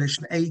per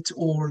Regulation 8,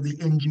 or the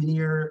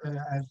engineer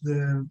as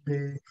the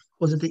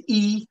was it the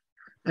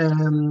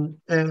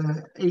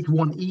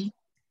 81E?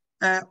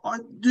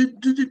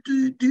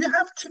 Do you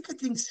have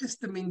ticketing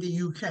system in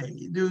the UK?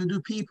 Do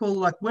people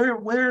like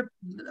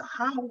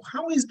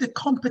how is the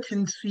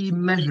competency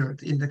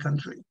measured in the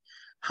country?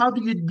 How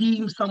do you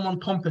deem someone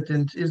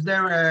competent? Is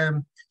there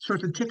a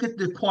certain ticket,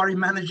 the quarry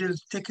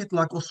manager's ticket,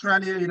 like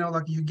Australia,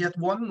 like you get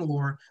one,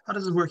 or how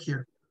does it work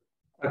here?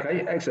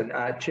 Okay, excellent.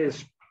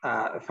 Cheers,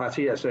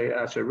 Fatty.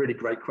 That's a really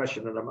great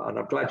question, and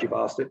I'm glad you've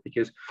asked it,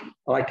 because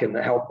I can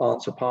help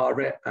answer part of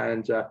it,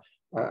 and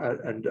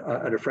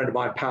a friend of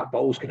mine, Pat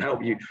Bowles, can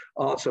help you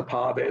answer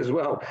part of it as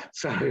well.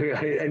 So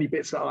any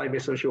bits that I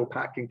miss, I'm sure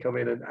Pat can come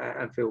in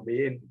and fill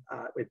me in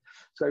with.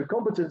 So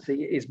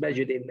competency is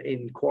measured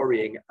in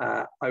quarrying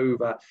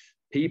over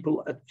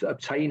people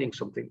obtaining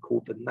something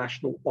called the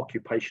National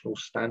Occupational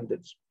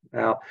Standards.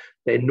 Now,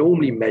 they're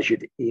normally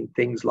measured in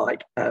things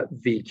like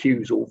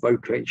VQs, or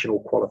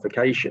vocational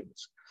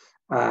qualifications.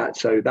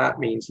 So that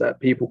means that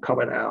people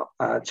coming out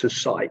to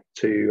site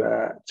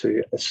to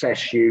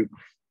assess you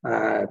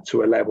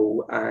to a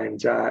level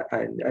and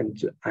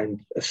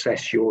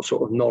assess your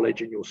sort of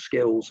knowledge and your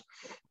skills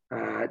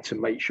to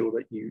make sure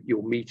that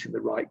you're meeting the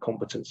right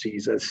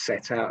competencies as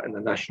set out in the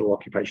National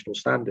Occupational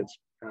Standards.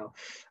 So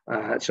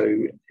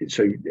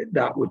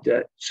that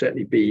would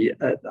certainly be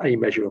a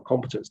measure of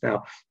competence.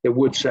 Now, there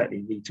would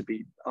certainly need to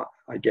be,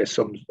 I guess,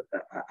 some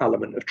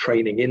element of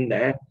training in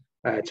there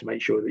to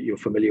make sure that you're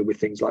familiar with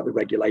things like the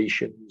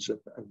regulations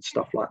and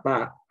stuff like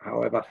that.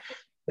 However,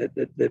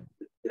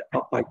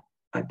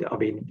 I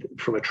mean,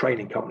 from a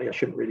training company, I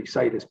shouldn't really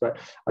say this, but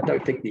I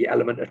don't think the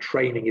element of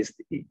training is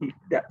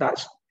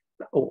that's,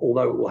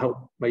 although it will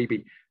help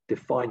maybe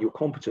define your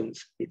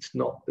competence, it's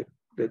not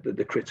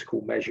the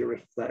critical measure,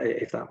 if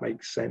that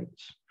makes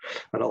sense.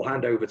 And I'll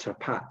hand over to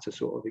Pat to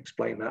sort of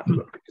explain that,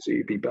 because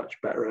you'd be much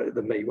better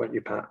than me, won't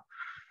you, Pat?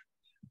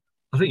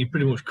 I think you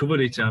pretty much covered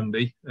it,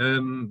 Andy.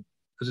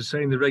 As I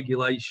say, in the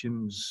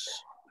regulations,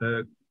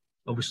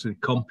 obviously,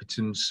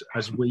 competence,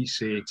 as we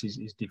see it,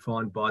 is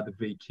defined by the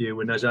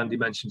VQ. And as Andy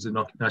mentions,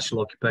 the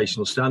National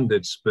Occupational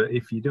Standards. But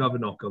if you do have a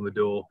knock on the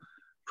door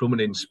from an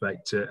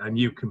inspector and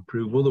you can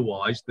prove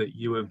otherwise, that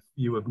you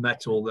have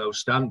met all those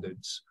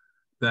standards,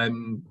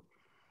 then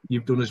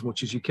you've done as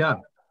much as you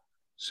can.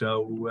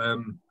 So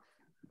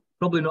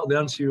probably not the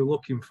answer you're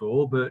looking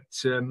for, but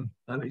and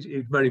it's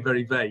very,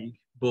 very vague.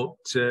 But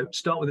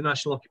start with the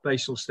National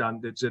Occupational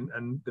Standards,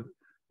 and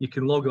you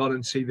can log on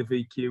and see the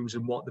VQs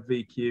and what the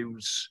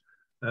VQs,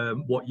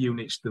 what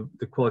units the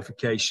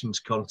qualifications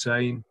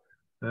contain.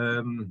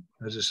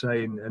 As I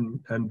say,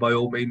 and by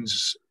all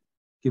means,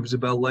 give us a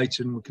bell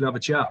later and we can have a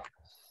chat.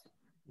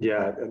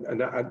 Yeah,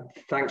 and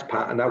thanks,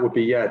 Pat. And that would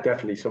be,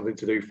 definitely something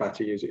to do,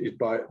 Fatty, is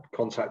by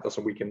contact us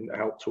and we can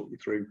help talk you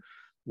through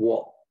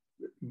what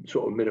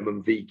sort of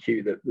minimum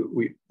VQ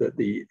that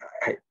the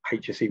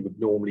HSE would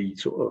normally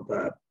sort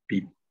of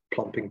be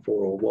plumping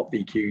for, or what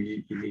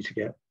VQ you need to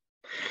get.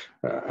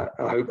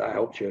 I hope that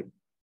helps your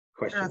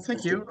question. Yeah,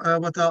 thank you.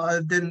 But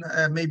then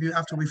maybe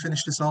after we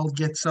finish this, I'll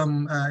get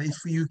some, if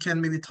you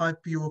can maybe type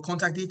your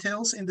contact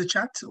details in the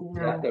chat,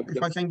 or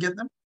if I can get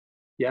them.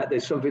 Yeah,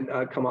 there's something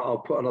come out. I'll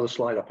put another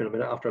slide up in a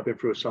minute after I've been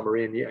through a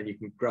summary, and you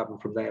can grab them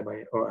from there,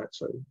 mate. All right,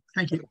 so.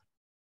 Thank you.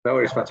 No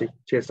worries, Fatty.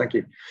 Cheers, thank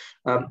you.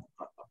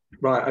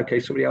 Right, okay,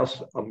 somebody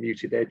else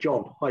unmuted there.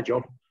 John, hi,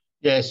 John.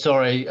 Yeah,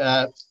 sorry,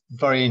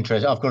 very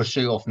interesting. I've got to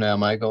shoot off now,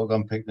 mate. Got to go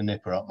and pick the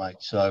nipper up, mate.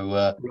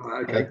 So,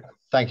 right, okay.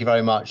 Thank you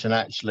very much. And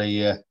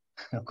actually,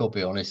 I've got to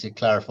be honest, it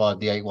clarified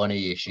the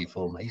 81E issue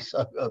for me.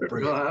 So,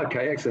 right,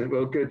 okay, excellent.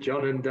 Well, good,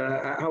 John. And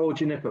how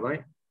old's your nipper,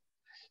 mate?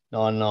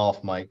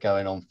 9.5, mate,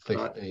 going on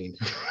 15.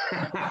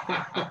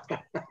 Right.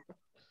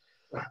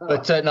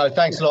 But no,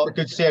 thanks a lot.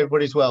 Good to see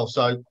everybody's well.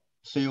 So,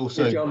 see you all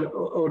soon. Yeah, John,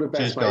 all the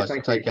best, cheers, mate. guys.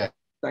 Thank Take you. care.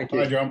 Thank you.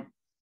 Bye, John.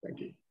 Thank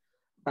you.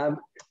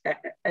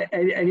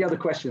 Any other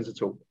questions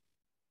at all?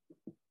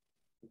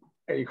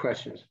 Any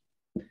questions?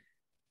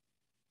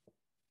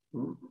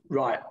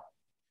 Right.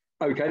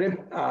 Okay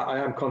then. I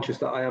am conscious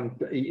that I am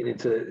eating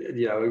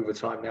into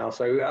overtime now.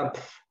 So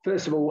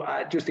first of all,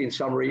 just in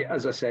summary,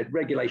 as I said,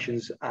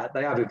 regulations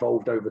they have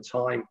evolved over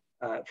time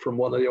from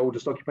one of the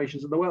oldest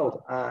occupations in the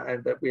world,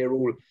 and that we are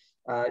all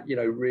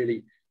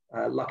really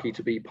lucky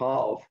to be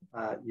part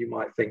of. You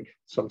might think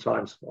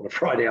sometimes on a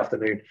Friday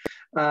afternoon.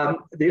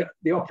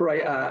 The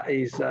operator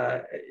is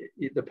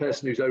the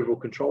person who's overall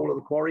control of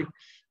the quarry.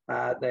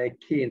 Their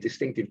key and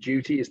distinctive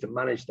duty is to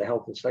manage the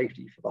health and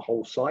safety for the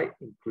whole site,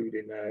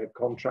 including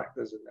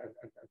contractors and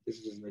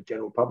visitors and the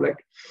general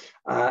public.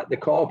 The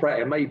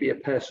operator may be a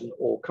person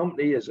or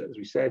company, as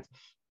we said,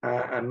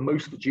 and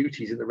most of the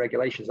duties in the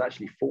regulations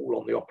actually fall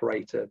on the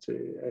operator,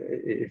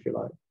 if you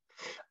like.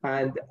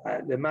 And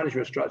the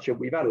management structure,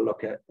 we've had a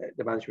look at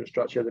the management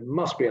structure. There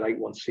must be an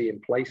 81C in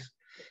place.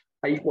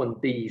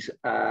 81Ds,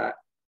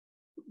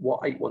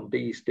 what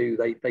 81Ds do,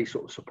 they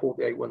sort of support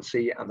the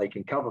 81C and they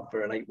can cover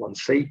for an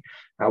 81C.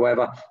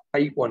 However,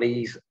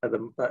 81Es are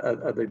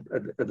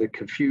the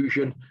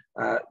confusion.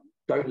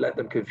 Don't let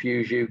them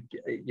confuse you.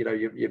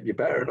 You're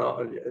better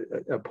not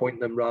appoint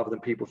them rather than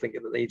people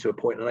thinking that they need to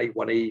appoint an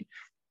 81E.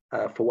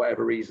 For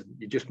whatever reason,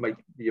 you just make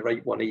your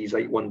 81Es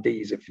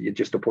 81Ds. If you're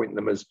just appointing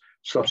them as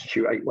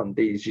substitute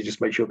 81Ds, you just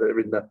make sure that they're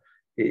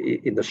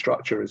in the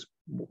structure as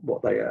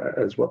what they are.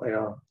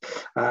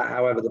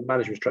 However, the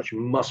management structure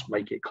must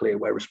make it clear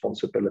where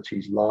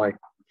responsibilities lie.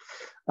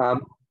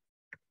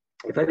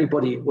 If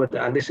anybody would,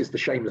 and this is the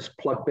shameless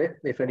plug bit,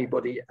 if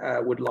anybody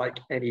would like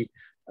any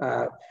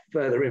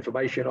further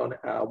information on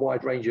a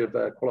wide range of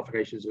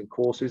qualifications and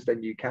courses,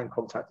 then you can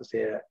contact us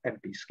here at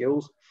MP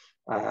Skills.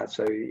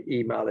 So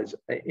email is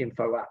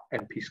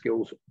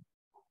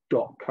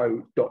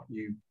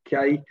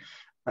info@mpskills.co.uk.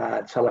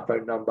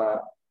 Telephone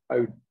number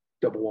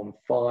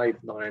 0115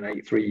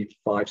 983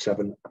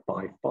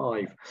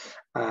 5755.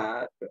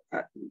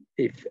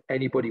 If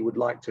anybody would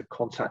like to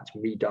contact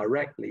me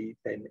directly,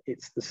 then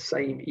it's the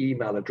same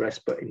email address,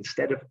 but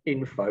instead of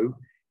info,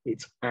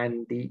 it's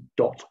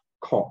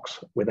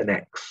andy.cox with an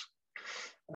X